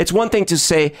 Like, it's one thing to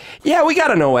say, yeah, we got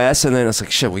an OS. And then it's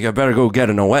like, shit, we better go get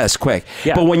an OS quick.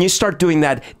 Yeah. But when you start doing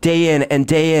that day in and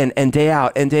day in and day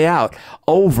out and day out,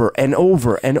 over and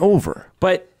over and over.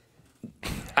 But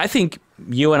I think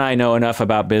you and I know enough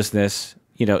about business.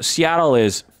 You know, Seattle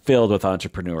is filled with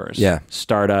entrepreneurs,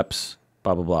 startups,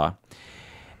 blah, blah, blah.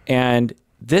 And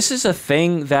this is a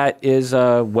thing that is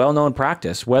a well-known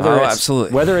practice, whether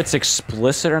it's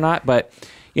explicit or not. But,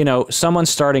 you know, someone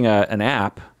starting an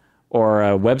app or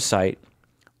a website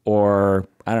or,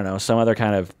 I don't know, some other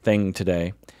kind of thing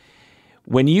today,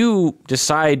 when you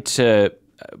decide to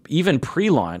even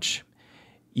pre-launch,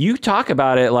 you talk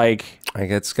about it like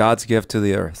it's God's gift to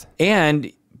the earth.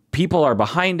 And people are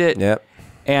behind it. Yep.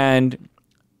 And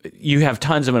you have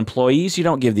tons of employees. You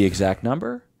don't give the exact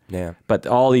number. Yeah. But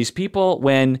all these people,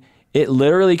 when it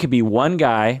literally could be one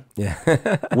guy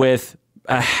with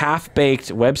a half-baked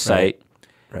website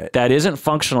that isn't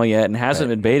functional yet and hasn't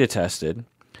been beta tested,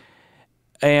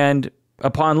 and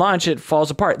upon launch it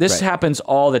falls apart. This happens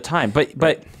all the time.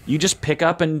 But you just pick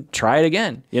up and try it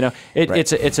again. You know,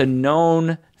 it's a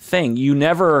known thing. You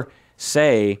never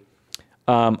say,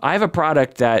 I have a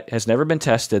product that has never been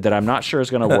tested that I'm not sure is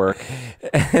going to work,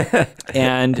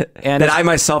 and that I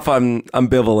myself I'm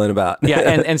ambivalent about. Yeah,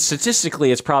 and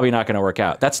statistically, it's probably not going to work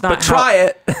out. That's not. But try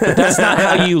it. But that's not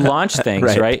how you launch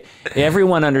things, right?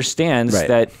 Everyone understands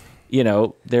that you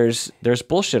know, there's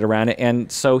bullshit around it.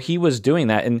 And so he was doing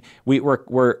that, and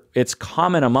it's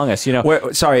common among us, you know.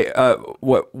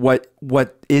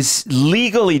 What is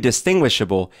legally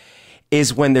distinguishable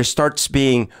is when there starts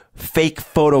being fake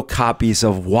photocopies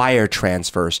of wire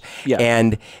transfers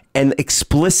and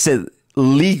explicit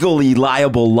legally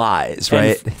liable lies,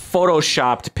 right? And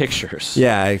photoshopped pictures.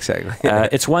 Yeah, exactly.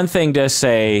 It's one thing to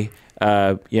say,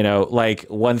 you know, like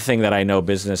one thing that I know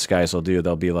business guys will do.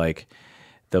 They'll be like,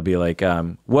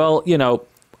 well, you know,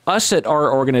 us at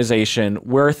our organization,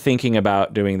 we're thinking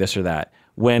about doing this or that.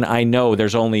 When I know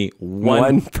there's only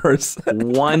one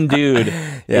person, one dude,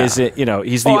 is it? You know,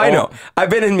 he's the. I know. I've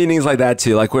been in meetings like that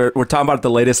too. Like we're talking about the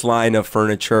latest line of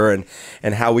furniture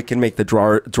and how we can make the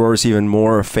drawers even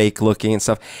more fake looking and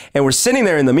stuff. And we're sitting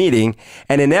there in the meeting,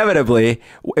 and inevitably,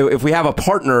 if we have a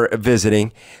partner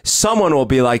visiting, someone will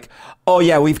be like, "Oh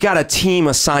yeah, we've got a team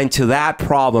assigned to that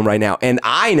problem right now." And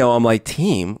I know, I'm like,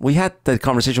 "Team? We had the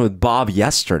conversation with Bob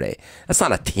yesterday. That's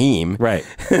not a team, right?"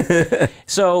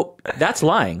 So that's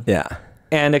lying,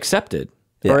 and accepted,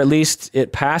 or at least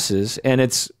it passes, and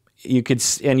you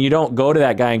don't go to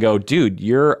that guy and go, "Dude,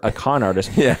 you're a con artist."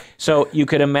 So you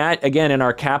could imagine, again, in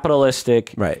our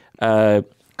capitalistic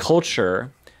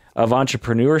culture of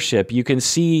entrepreneurship, you can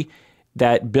see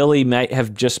that Billy might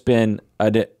have just been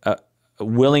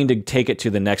willing to take it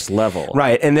to the next level.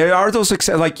 Right. And there are those,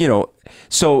 like, you know,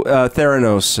 so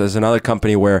Theranos is another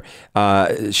company where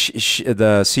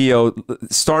the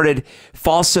CEO started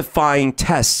falsifying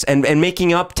tests and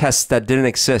making up tests that didn't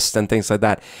exist and things like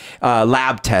that.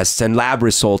 Lab tests and lab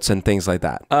results and things like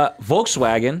that.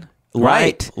 Volkswagen.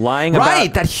 Lying about...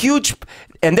 Right. That huge...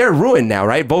 And they're ruined now,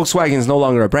 right? Volkswagen is no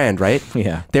longer a brand, right?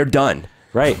 Yeah. They're done.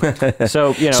 Right.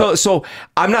 So, you know. So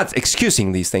I'm not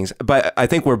excusing these things, but I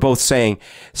think we're both saying,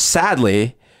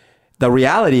 sadly, the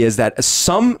reality is that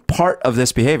some part of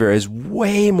this behavior is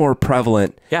way more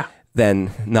prevalent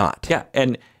than not. Yeah.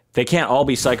 And they can't all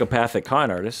be psychopathic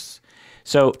con artists.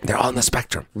 So they're all on the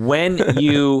spectrum. When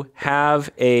you have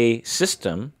a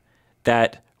system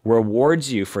that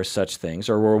rewards you for such things,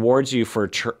 or rewards you for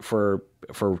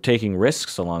taking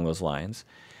risks along those lines,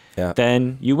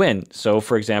 then you win. So,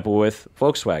 for example, with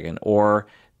Volkswagen or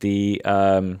the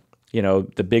you know,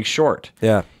 the Big Short,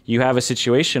 you have a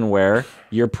situation where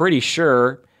you're pretty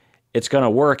sure it's going to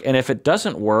work, and if it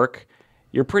doesn't work,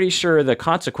 you're pretty sure the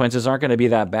consequences aren't going to be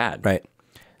that bad. Right.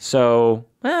 So,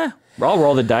 I'll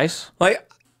roll the dice. Like,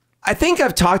 I think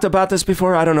I've talked about this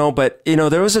before. I don't know, but you know,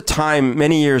 there was a time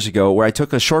many years ago where I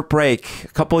took a short break, a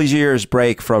couple of years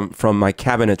break from my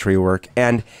cabinetry work,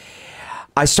 and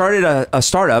I started a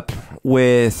startup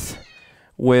with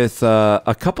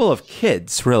a couple of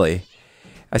kids, really.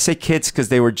 I say kids because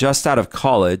they were just out of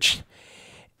college,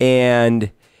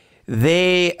 and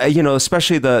they, you know,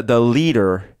 especially the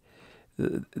leader,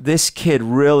 this kid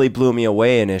really blew me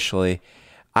away initially.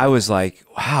 I was like,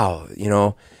 wow, you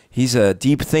know, he's a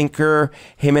deep thinker.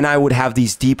 Him and I would have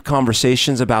these deep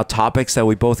conversations about topics that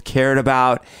we both cared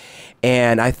about.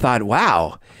 And I thought,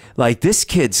 wow, like this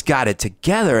kid's got it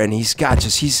together, and he's going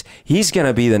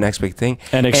to be the next big thing.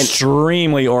 And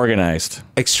extremely organized.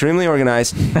 Extremely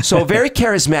organized. So very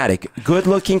charismatic, good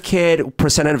looking kid,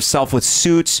 presented himself with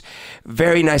suits,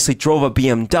 very nicely drove a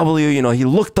BMW, you know, he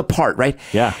looked the part, right?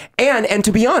 Yeah. And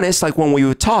to be honest, like when we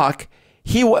would talk,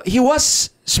 he was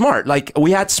smart. Like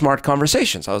we had smart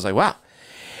conversations. I was like, wow.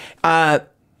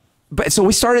 But so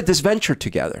we started this venture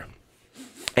together,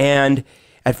 and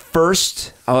at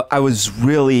first, I was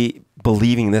really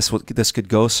believing this could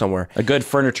go somewhere. A good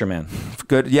furniture man.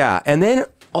 Good, yeah. And then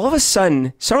all of a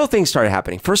sudden, several things started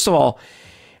happening. First of all,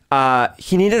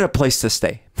 he needed a place to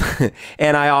stay.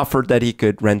 And I offered that he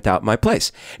could rent out my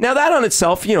place. Now that on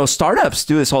itself, you know, startups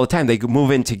do this all the time. They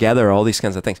move in together, all these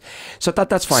kinds of things. So I thought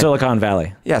that's fine. Silicon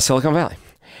Valley. Yeah, Silicon Valley.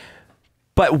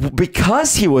 But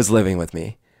because he was living with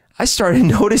me, I started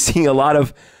noticing a lot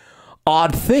of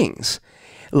odd things.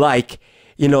 Like,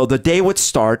 you know, the day would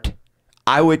start,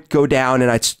 I would go down and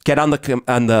I'd get on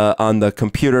the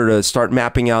computer to start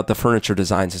mapping out the furniture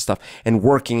designs and stuff, and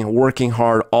working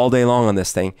hard all day long on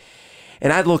this thing.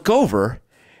 And I'd look over,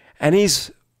 and he's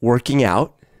working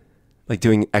out, like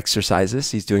doing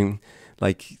exercises. He's doing,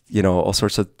 like, you know, all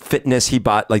sorts of fitness. He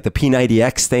bought like the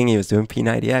P90X thing. He was doing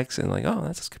P90X, and like, oh,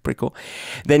 that's pretty cool.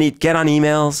 Then he'd get on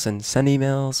emails and send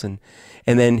emails, and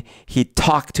then he'd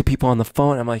talk to people on the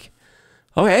phone. I'm like,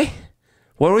 okay,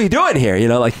 what are we doing here? You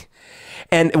know, like,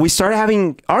 and we started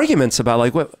having arguments about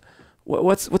like,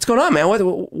 what's going on, man?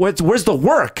 Where's the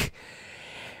work?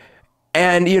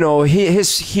 And you know,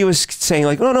 he was saying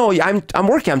like, no, I'm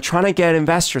working. I'm trying to get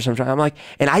investors. I'm like,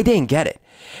 and I didn't get it.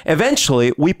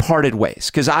 Eventually, we parted ways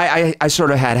because I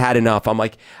sort of had enough. I'm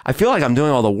like, I feel like I'm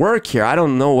doing all the work here. I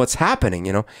don't know what's happening,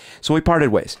 you know. So we parted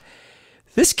ways.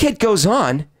 This kid goes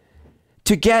on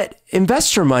to get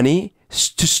investor money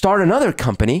to start another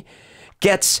company,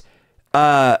 gets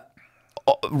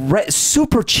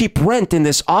super cheap rent in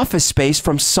this office space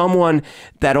from someone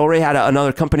that already had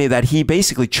another company that he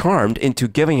basically charmed into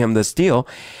giving him this deal,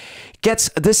 gets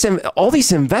all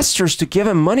these investors to give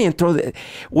him money and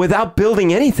without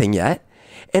building anything yet.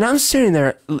 And I'm sitting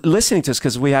there listening to this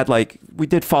because we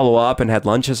did follow up and had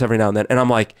lunches every now and then. And I'm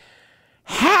like,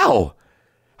 how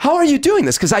are you doing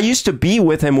this? Because I used to be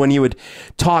with him when he would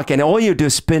talk, and all you do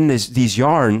is spin these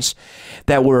yarns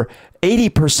that were 80%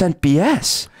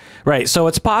 BS. Right. So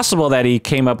it's possible that he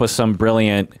came up with some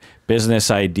brilliant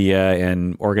business idea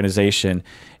and organization,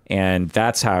 and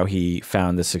that's how he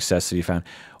found the success that he found.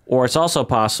 Or it's also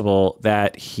possible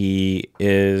that he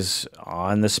is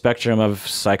on the spectrum of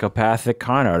psychopathic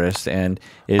con artist and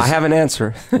is... I have an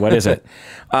answer. What is it?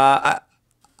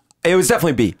 It was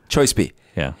definitely B. Choice B.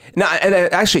 Yeah. Now, and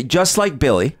actually, just like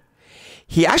Billy,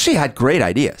 he actually had great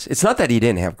ideas. It's not that he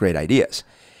didn't have great ideas.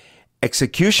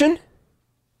 Execution,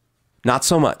 not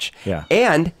so much. Yeah.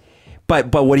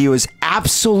 But what he was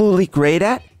absolutely great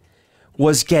at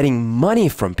was getting money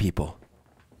from people.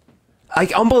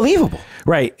 Like, unbelievable.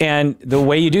 Right. And the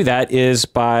way you do that is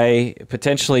by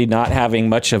potentially not having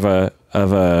much of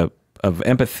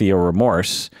empathy or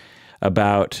remorse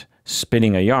about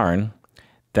spinning a yarn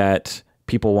that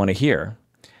people want to hear,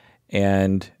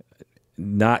 and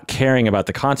not caring about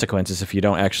the consequences if you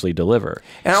don't actually deliver.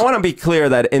 And I want to be clear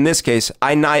that in this case,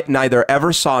 I neither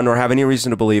ever saw nor have any reason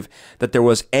to believe that there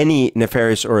was any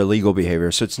nefarious or illegal behavior.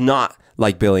 So it's not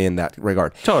like Billy in that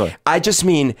regard. Totally. I just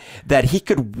mean that he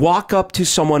could walk up to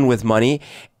someone with money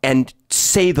and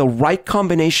say the right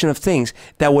combination of things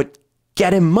that would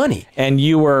get him money. And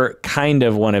you were kind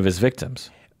of one of his victims.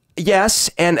 Yes,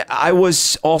 and I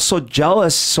was also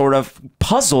jealous, sort of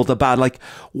puzzled about, like,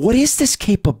 what is this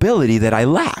capability that I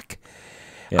lack?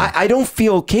 Yeah. I don't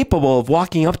feel capable of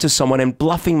walking up to someone and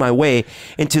bluffing my way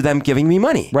into them giving me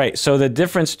money. Right. So the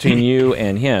difference between you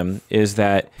and him is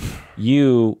that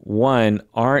you, one,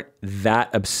 aren't that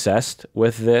obsessed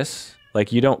with this.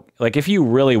 Like, you don't, like, if you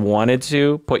really wanted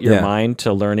to put your mind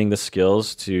to learning the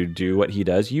skills to do what he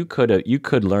does, you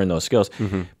could learn those skills.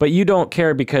 But you don't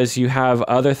care because you have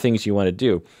other things you want to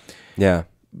do. Yeah.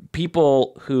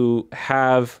 People who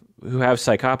have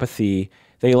psychopathy,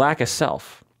 they lack a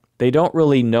self. They don't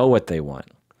really know what they want.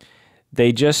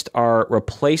 They just are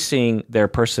replacing their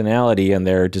personality and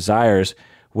their desires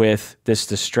with this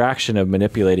distraction of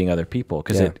manipulating other people,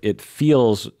 because it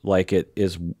feels like it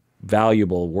is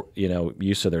valuable, you know,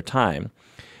 use of their time.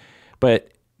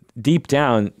 But deep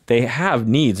down, they have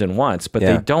needs and wants, but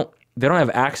they don't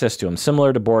have access to them.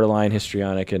 Similar to borderline,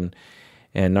 histrionic, and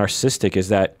narcissistic, is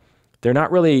that they're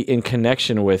not really in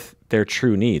connection with their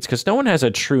true needs, because no one has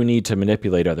a true need to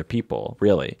manipulate other people,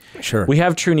 really. Sure. We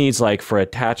have true needs like for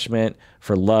attachment,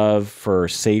 for love, for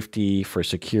safety, for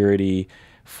security,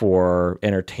 for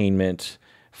entertainment,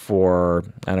 for,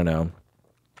 I don't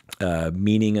know,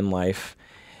 meaning in life.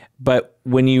 But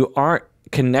when you aren't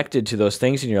connected to those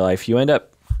things in your life, you end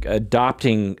up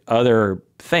adopting other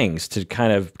things to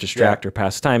kind of distract or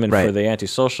pass time. And for the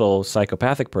antisocial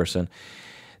psychopathic person,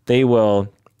 they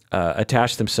will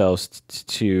attach themselves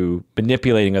to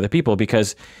manipulating other people,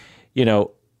 because, you know,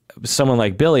 someone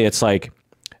like Billy, it's like,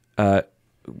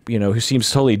 you know, who seems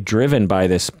totally driven by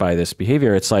this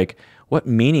behavior. It's like, what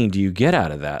meaning do you get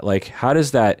out of that? Like, how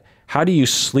do you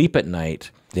sleep at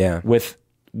night with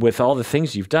all the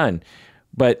things you've done?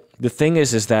 But the thing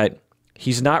is that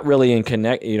he's not really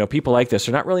in you know, people like this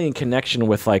are not really in connection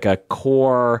with like a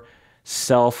core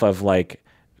self of like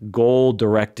goal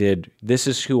directed, this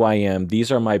is who I am,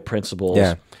 these are my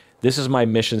principles, this is my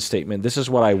mission statement, this is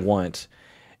what I want.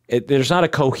 There's not a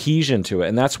cohesion to it.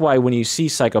 And that's why when you see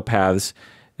psychopaths,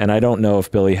 and I don't know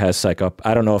if Billy has I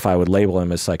don't know if I would label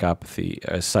him as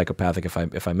psychopathic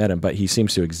if I met him, but he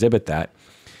seems to exhibit that.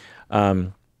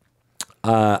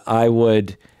 I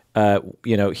would,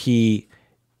 you know,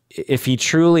 if he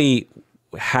truly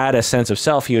had a sense of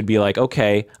self, he would be like,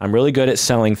 okay, I'm really good at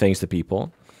selling things to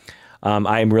people.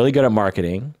 I'm really good at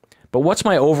marketing, but what's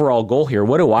my overall goal here?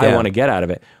 What do I want to get out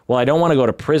of it? Well, I don't want to go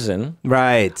to prison.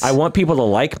 Right. I want people to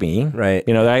like me. Right.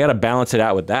 You know, I got to balance it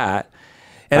out with that.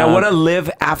 And I want to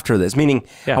live after this, meaning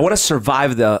I want to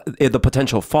survive the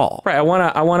potential fall. Right. I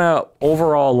want a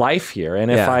overall life here.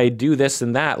 And if I do this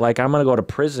and that, like I'm going to go to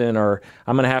prison or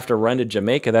I'm going to have to run to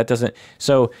Jamaica, that doesn't.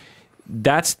 So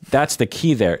that's the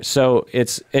key there. So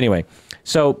anyway.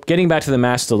 So getting back to the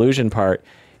mass delusion part,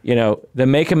 you know, the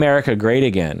Make America Great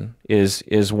Again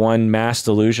is one mass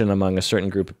delusion among a certain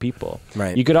group of people.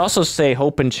 Right. You could also say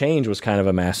hope and change was kind of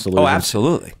a mass delusion. Oh,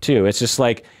 absolutely. Too. It's just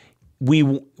like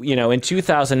you know, in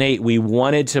 2008, we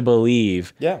wanted to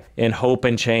believe in hope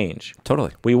and change.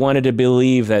 Totally. We wanted to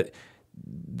believe that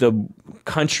the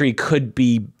country could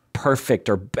be perfect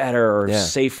or better or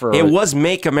safer. It was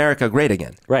Make America Great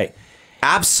Again. Right.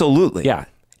 Absolutely. Yeah.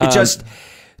 It's just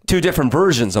two different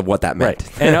versions of what that meant.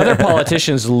 Right. And other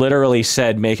politicians literally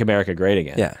said, make America great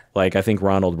again. Yeah. Like I think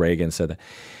Ronald Reagan said that.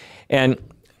 And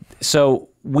so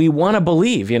we want to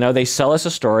believe, you know, they sell us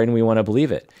a story and we want to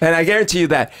believe it. And I guarantee you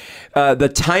that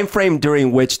the time frame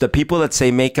during which the people that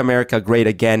say Make America Great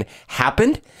Again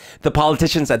happened, the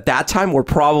politicians at that time were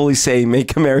probably saying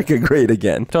Make America Great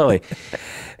Again. Totally.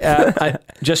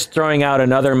 Just throwing out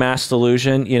another mass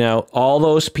delusion, you know, all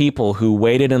those people who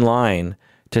waited in line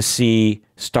to see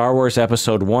Star Wars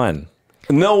Episode 1.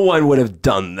 No one would have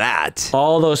done that.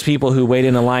 All those people who waited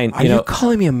in a line. Are you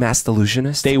calling me a mass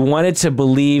delusionist? They wanted to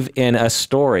believe in a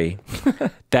story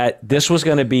that this was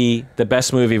going to be the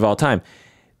best movie of all time.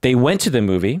 They went to the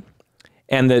movie,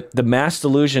 and the mass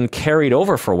delusion carried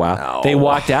over for a while. No. They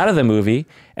walked out of the movie,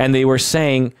 and they were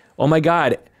saying, oh my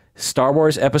God, Star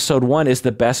Wars Episode 1 is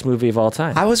the best movie of all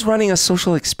time. I was running a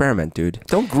social experiment, dude.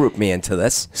 Don't group me into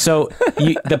this. So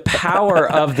the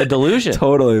power of the delusion.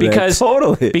 Totally, because, man.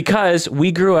 Totally. Because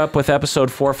we grew up with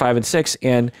Episode 4, 5, and 6,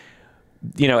 and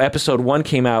you know, Episode 1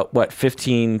 came out, what,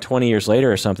 15, 20 years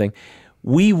later or something.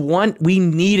 We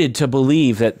needed to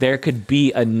believe that there could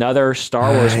be another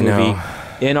Star Wars movie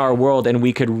in our world, and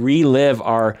we could relive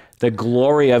the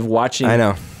glory of watching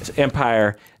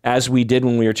Empire as we did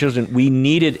when we were children. We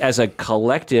needed, as a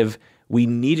collective, we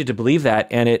needed to believe that,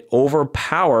 and it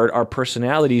overpowered our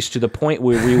personalities to the point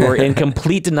where we were in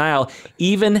complete denial.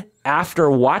 Even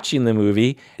after watching the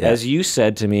movie, as you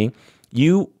said to me,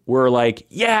 you were like,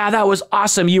 yeah, that was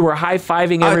awesome. You were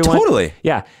high-fiving everyone. Totally.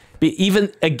 Yeah.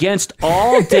 Even against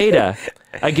all data,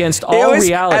 against all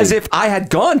reality. As if I had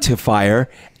gone to Fyre,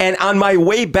 and on my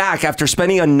way back after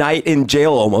spending a night in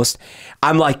jail almost,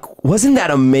 I'm like, wasn't that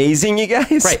amazing, you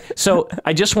guys? Right. So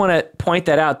I just want to point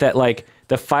that out, that like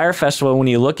the Fyre Festival, when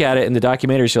you look at it in the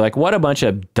documentaries, you're like, what a bunch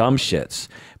of dumb shits.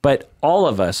 But all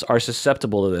of us are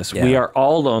susceptible to this. Yeah. We are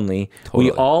all lonely. Totally.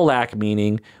 We all lack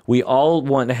meaning. We all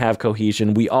want to have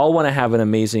cohesion. We all want to have an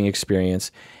amazing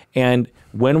experience. And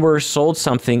when we're sold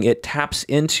something, it taps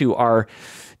into our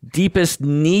deepest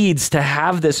needs to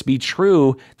have this be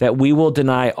true, that we will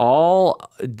deny all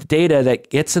data that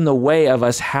gets in the way of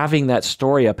us having that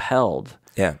story upheld.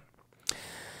 Yeah.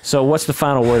 So what's the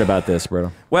final word about this,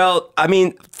 Berto? Well, I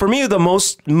mean, for me, the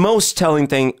most telling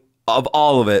thing of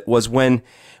all of it was when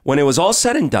it was all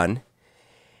said and done,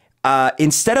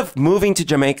 instead of moving to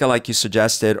Jamaica like you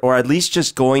suggested, or at least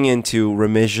just going into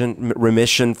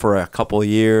remission for a couple of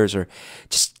years, or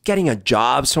just getting a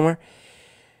job somewhere,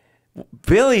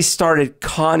 Billy started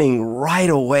conning right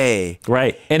away.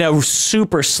 Right. In a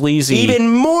super sleazy... Even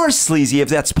more sleazy, if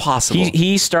that's possible.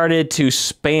 He started to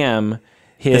spam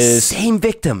his... The same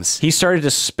victims. He started to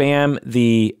spam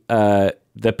the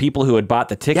people who had bought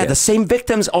the ticket. Yeah, the same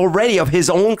victims already of his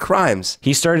own crimes.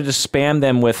 He started to spam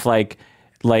them with like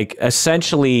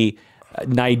essentially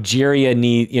Nigerian...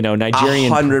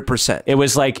 100%. It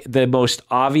was like the most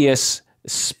obvious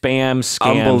spam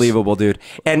scams. Unbelievable, dude.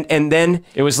 And then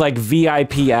it was like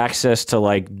VIP access to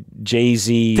like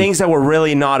Jay-Z. Things that were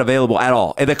really not available at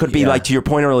all. And that could be, like, to your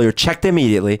point earlier, checked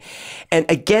immediately. And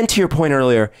again, to your point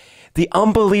earlier, the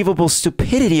unbelievable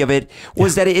stupidity of it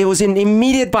was that it was an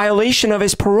immediate violation of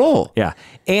his parole. Yeah.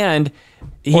 And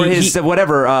he was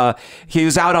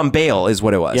out on bail is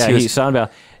what it was. Yeah, he was on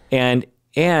bail. And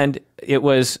it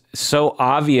was so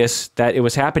obvious that it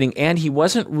was happening, and he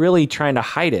wasn't really trying to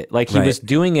hide it. Like, he was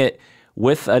doing it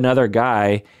with another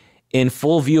guy in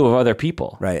full view of other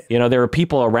people. Right. You know, there were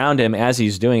people around him as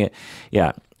he's doing it.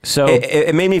 Yeah. So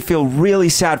it made me feel really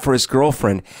sad for his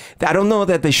girlfriend. I don't know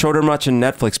that they showed her much on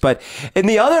Netflix, but in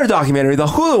the other documentary, the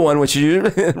Hulu one, which you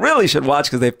really should watch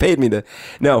because they've paid me to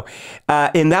know,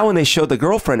 in that one they showed the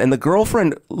girlfriend, and the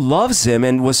girlfriend loves him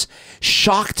and was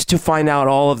shocked to find out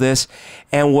all of this,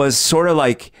 and was sort of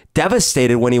like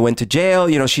devastated when he went to jail.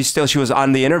 You know, she was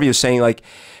on the interview saying, like,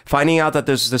 finding out that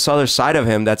there's this other side of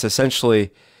him that's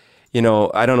essentially, you know,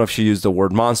 I don't know if she used the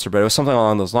word monster, but it was something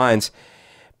along those lines.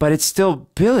 But it's still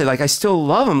Billy. Like, I still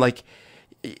love him. Like,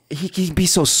 he can be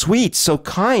so sweet, so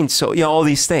kind, so, you know, all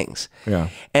these things. Yeah.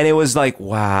 And it was like,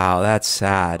 wow, that's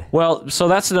sad. Well, so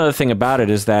that's another thing about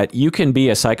it, is that you can be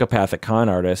a psychopathic con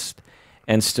artist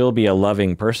and still be a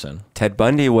loving person. Ted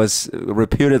Bundy was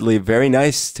reputedly very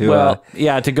nice to. Well,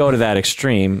 yeah, to go to that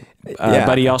extreme,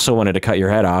 but he also wanted to cut your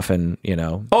head off, and you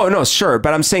know. Oh no, sure,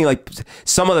 but I'm saying like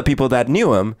some of the people that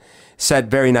knew him said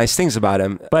very nice things about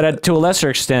him. But to a lesser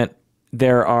extent,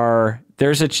 there's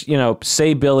a, you know,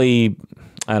 say Billy,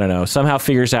 I don't know, somehow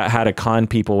figures out how to con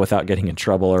people without getting in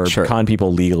trouble, or con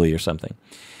people legally or something.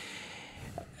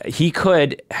 He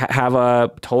could have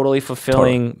a totally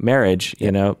fulfilling marriage.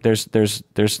 You know, there's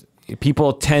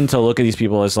people tend to look at these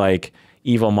people as like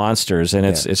evil monsters, and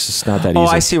it's just not that easy. Oh,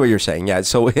 I see what you're saying. Yeah.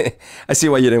 So I see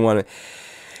why you didn't want to.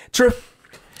 True.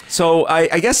 So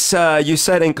I guess you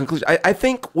said in conclusion, I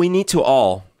think we need to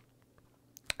all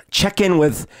check in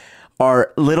with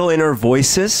our little inner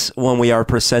voices when we are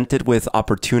presented with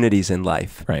opportunities in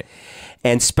life. Right.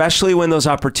 And especially when those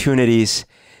opportunities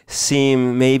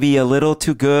seem maybe a little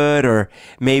too good, or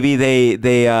maybe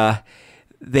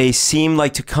they seem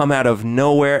like to come out of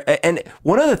nowhere. And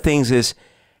one of the things is,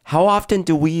 how often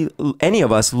do any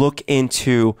of us look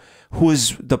into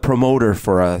who's the promoter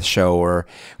for a show, or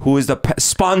who is the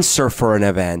sponsor for an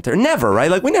event? Or never,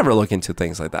 right? Like we never look into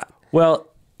things like that. Well,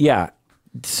 yeah.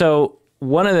 So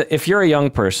if you're a young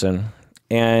person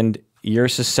and you're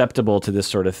susceptible to this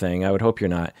sort of thing, I would hope you're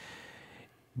not.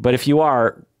 But if you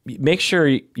are, make sure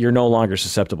you're no longer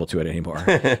susceptible to it anymore.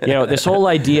 You know, this whole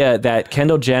idea that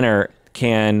Kendall Jenner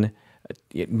can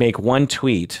make one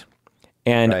tweet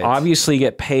and obviously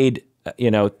get paid,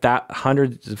 you know, that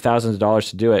hundreds of thousands of dollars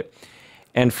to do it,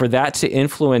 and for that to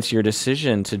influence your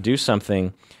decision to do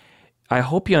something, I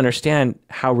hope you understand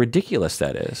how ridiculous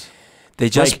that is. They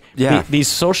just, like, these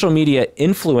social media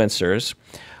influencers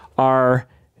are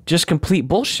just complete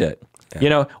bullshit. You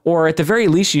know, or at the very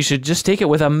least, you should just take it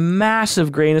with a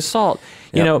massive grain of salt.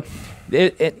 You know,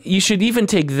 you should even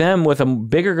take them with a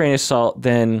bigger grain of salt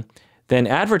than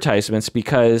advertisements,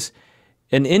 because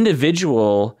an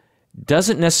individual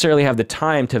doesn't necessarily have the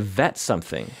time to vet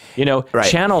something. You know,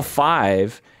 Channel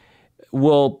 5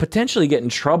 will potentially get in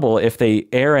trouble if they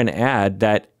air an ad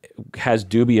that has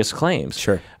dubious claims.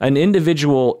 Sure. An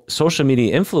individual social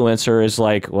media influencer is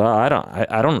like, well, I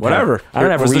don't whatever. I don't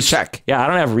have the check. Yeah, I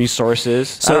don't have resources.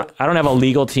 So I don't have a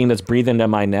legal team that's breathing down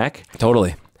my neck.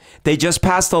 Totally. They just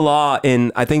passed a law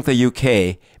in, I think, the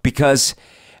UK, because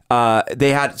they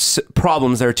had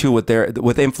problems there too with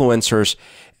influencers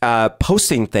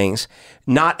posting things,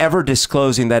 not ever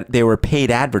disclosing that they were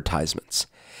paid advertisements.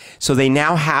 So they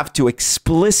now have to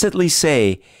explicitly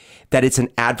say that it's an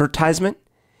advertisement.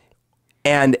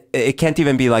 And it can't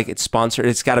even be like it's sponsored.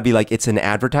 It's got to be like it's an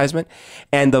advertisement.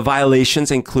 And the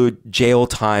violations include jail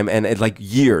time and like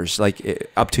years, like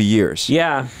up to years.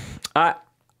 Yeah.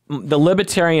 The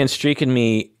libertarian streak in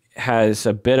me has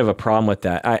a bit of a problem with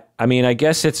that. I mean, I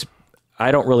guess I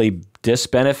don't really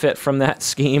disbenefit from that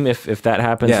scheme if that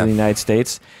happens in the United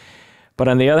States. But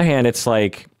on the other hand, it's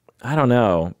like, I don't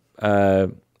know.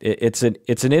 It's an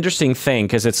interesting thing,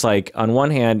 because it's like, on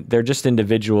one hand, they're just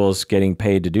individuals getting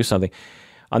paid to do something.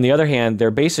 On the other hand,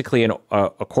 they're basically a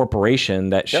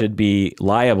corporation that should be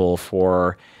liable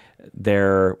for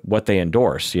what they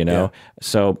endorse, you know?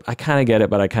 So I kind of get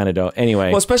it, but I kind of don't. Anyway.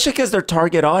 Well, especially because their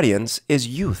target audience is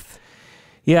youth.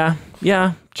 Yeah,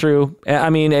 true.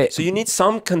 I mean... so you need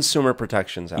some consumer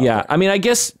protections out there. I mean, I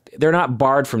guess they're not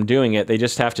barred from doing it. They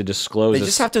just have to disclose... They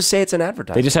just have to say it's an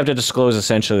advertisement. They just have to disclose,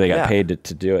 essentially, they got paid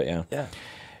to do it,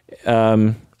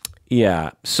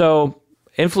 yeah. So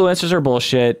influencers are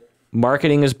bullshit.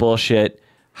 Marketing is bullshit.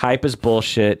 Hype is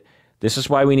bullshit. This is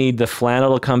why we need the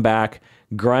flannel to come back.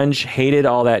 Grunge hated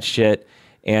all that shit,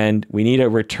 and we need a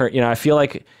return. You know, I feel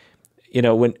like, you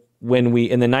know, when we,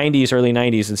 in the 90s, early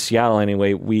 90s in Seattle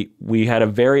anyway, we had a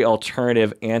very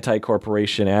alternative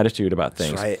anti-corporation attitude about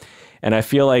things. Right. And I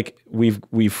feel like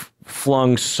we've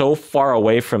flung so far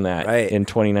away from that in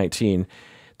 2019.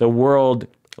 The world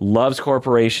loves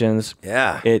corporations.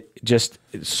 Yeah. It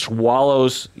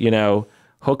swallows, you know,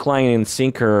 hook, line, and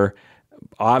sinker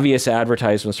obvious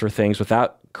advertisements for things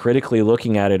without critically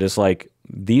looking at it as like,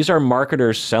 these are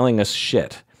marketers selling us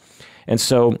shit. And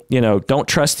so, you know, don't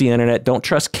trust the internet. Don't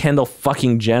trust Kendall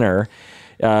fucking Jenner.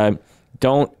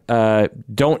 Don't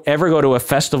ever go to a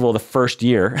festival the first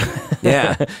year.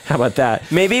 Yeah. How about that?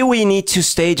 Maybe we need to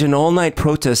stage an all-night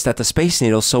protest at the Space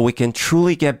Needle so we can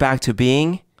truly get back to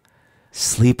being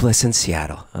sleepless in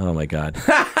Seattle. Oh, my God.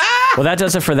 Well, that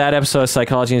does it for that episode of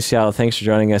Psychology in Seattle. Thanks for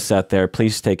joining us out there.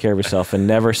 Please take care of yourself and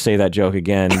never say that joke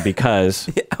again, because...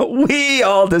 we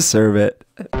all deserve it.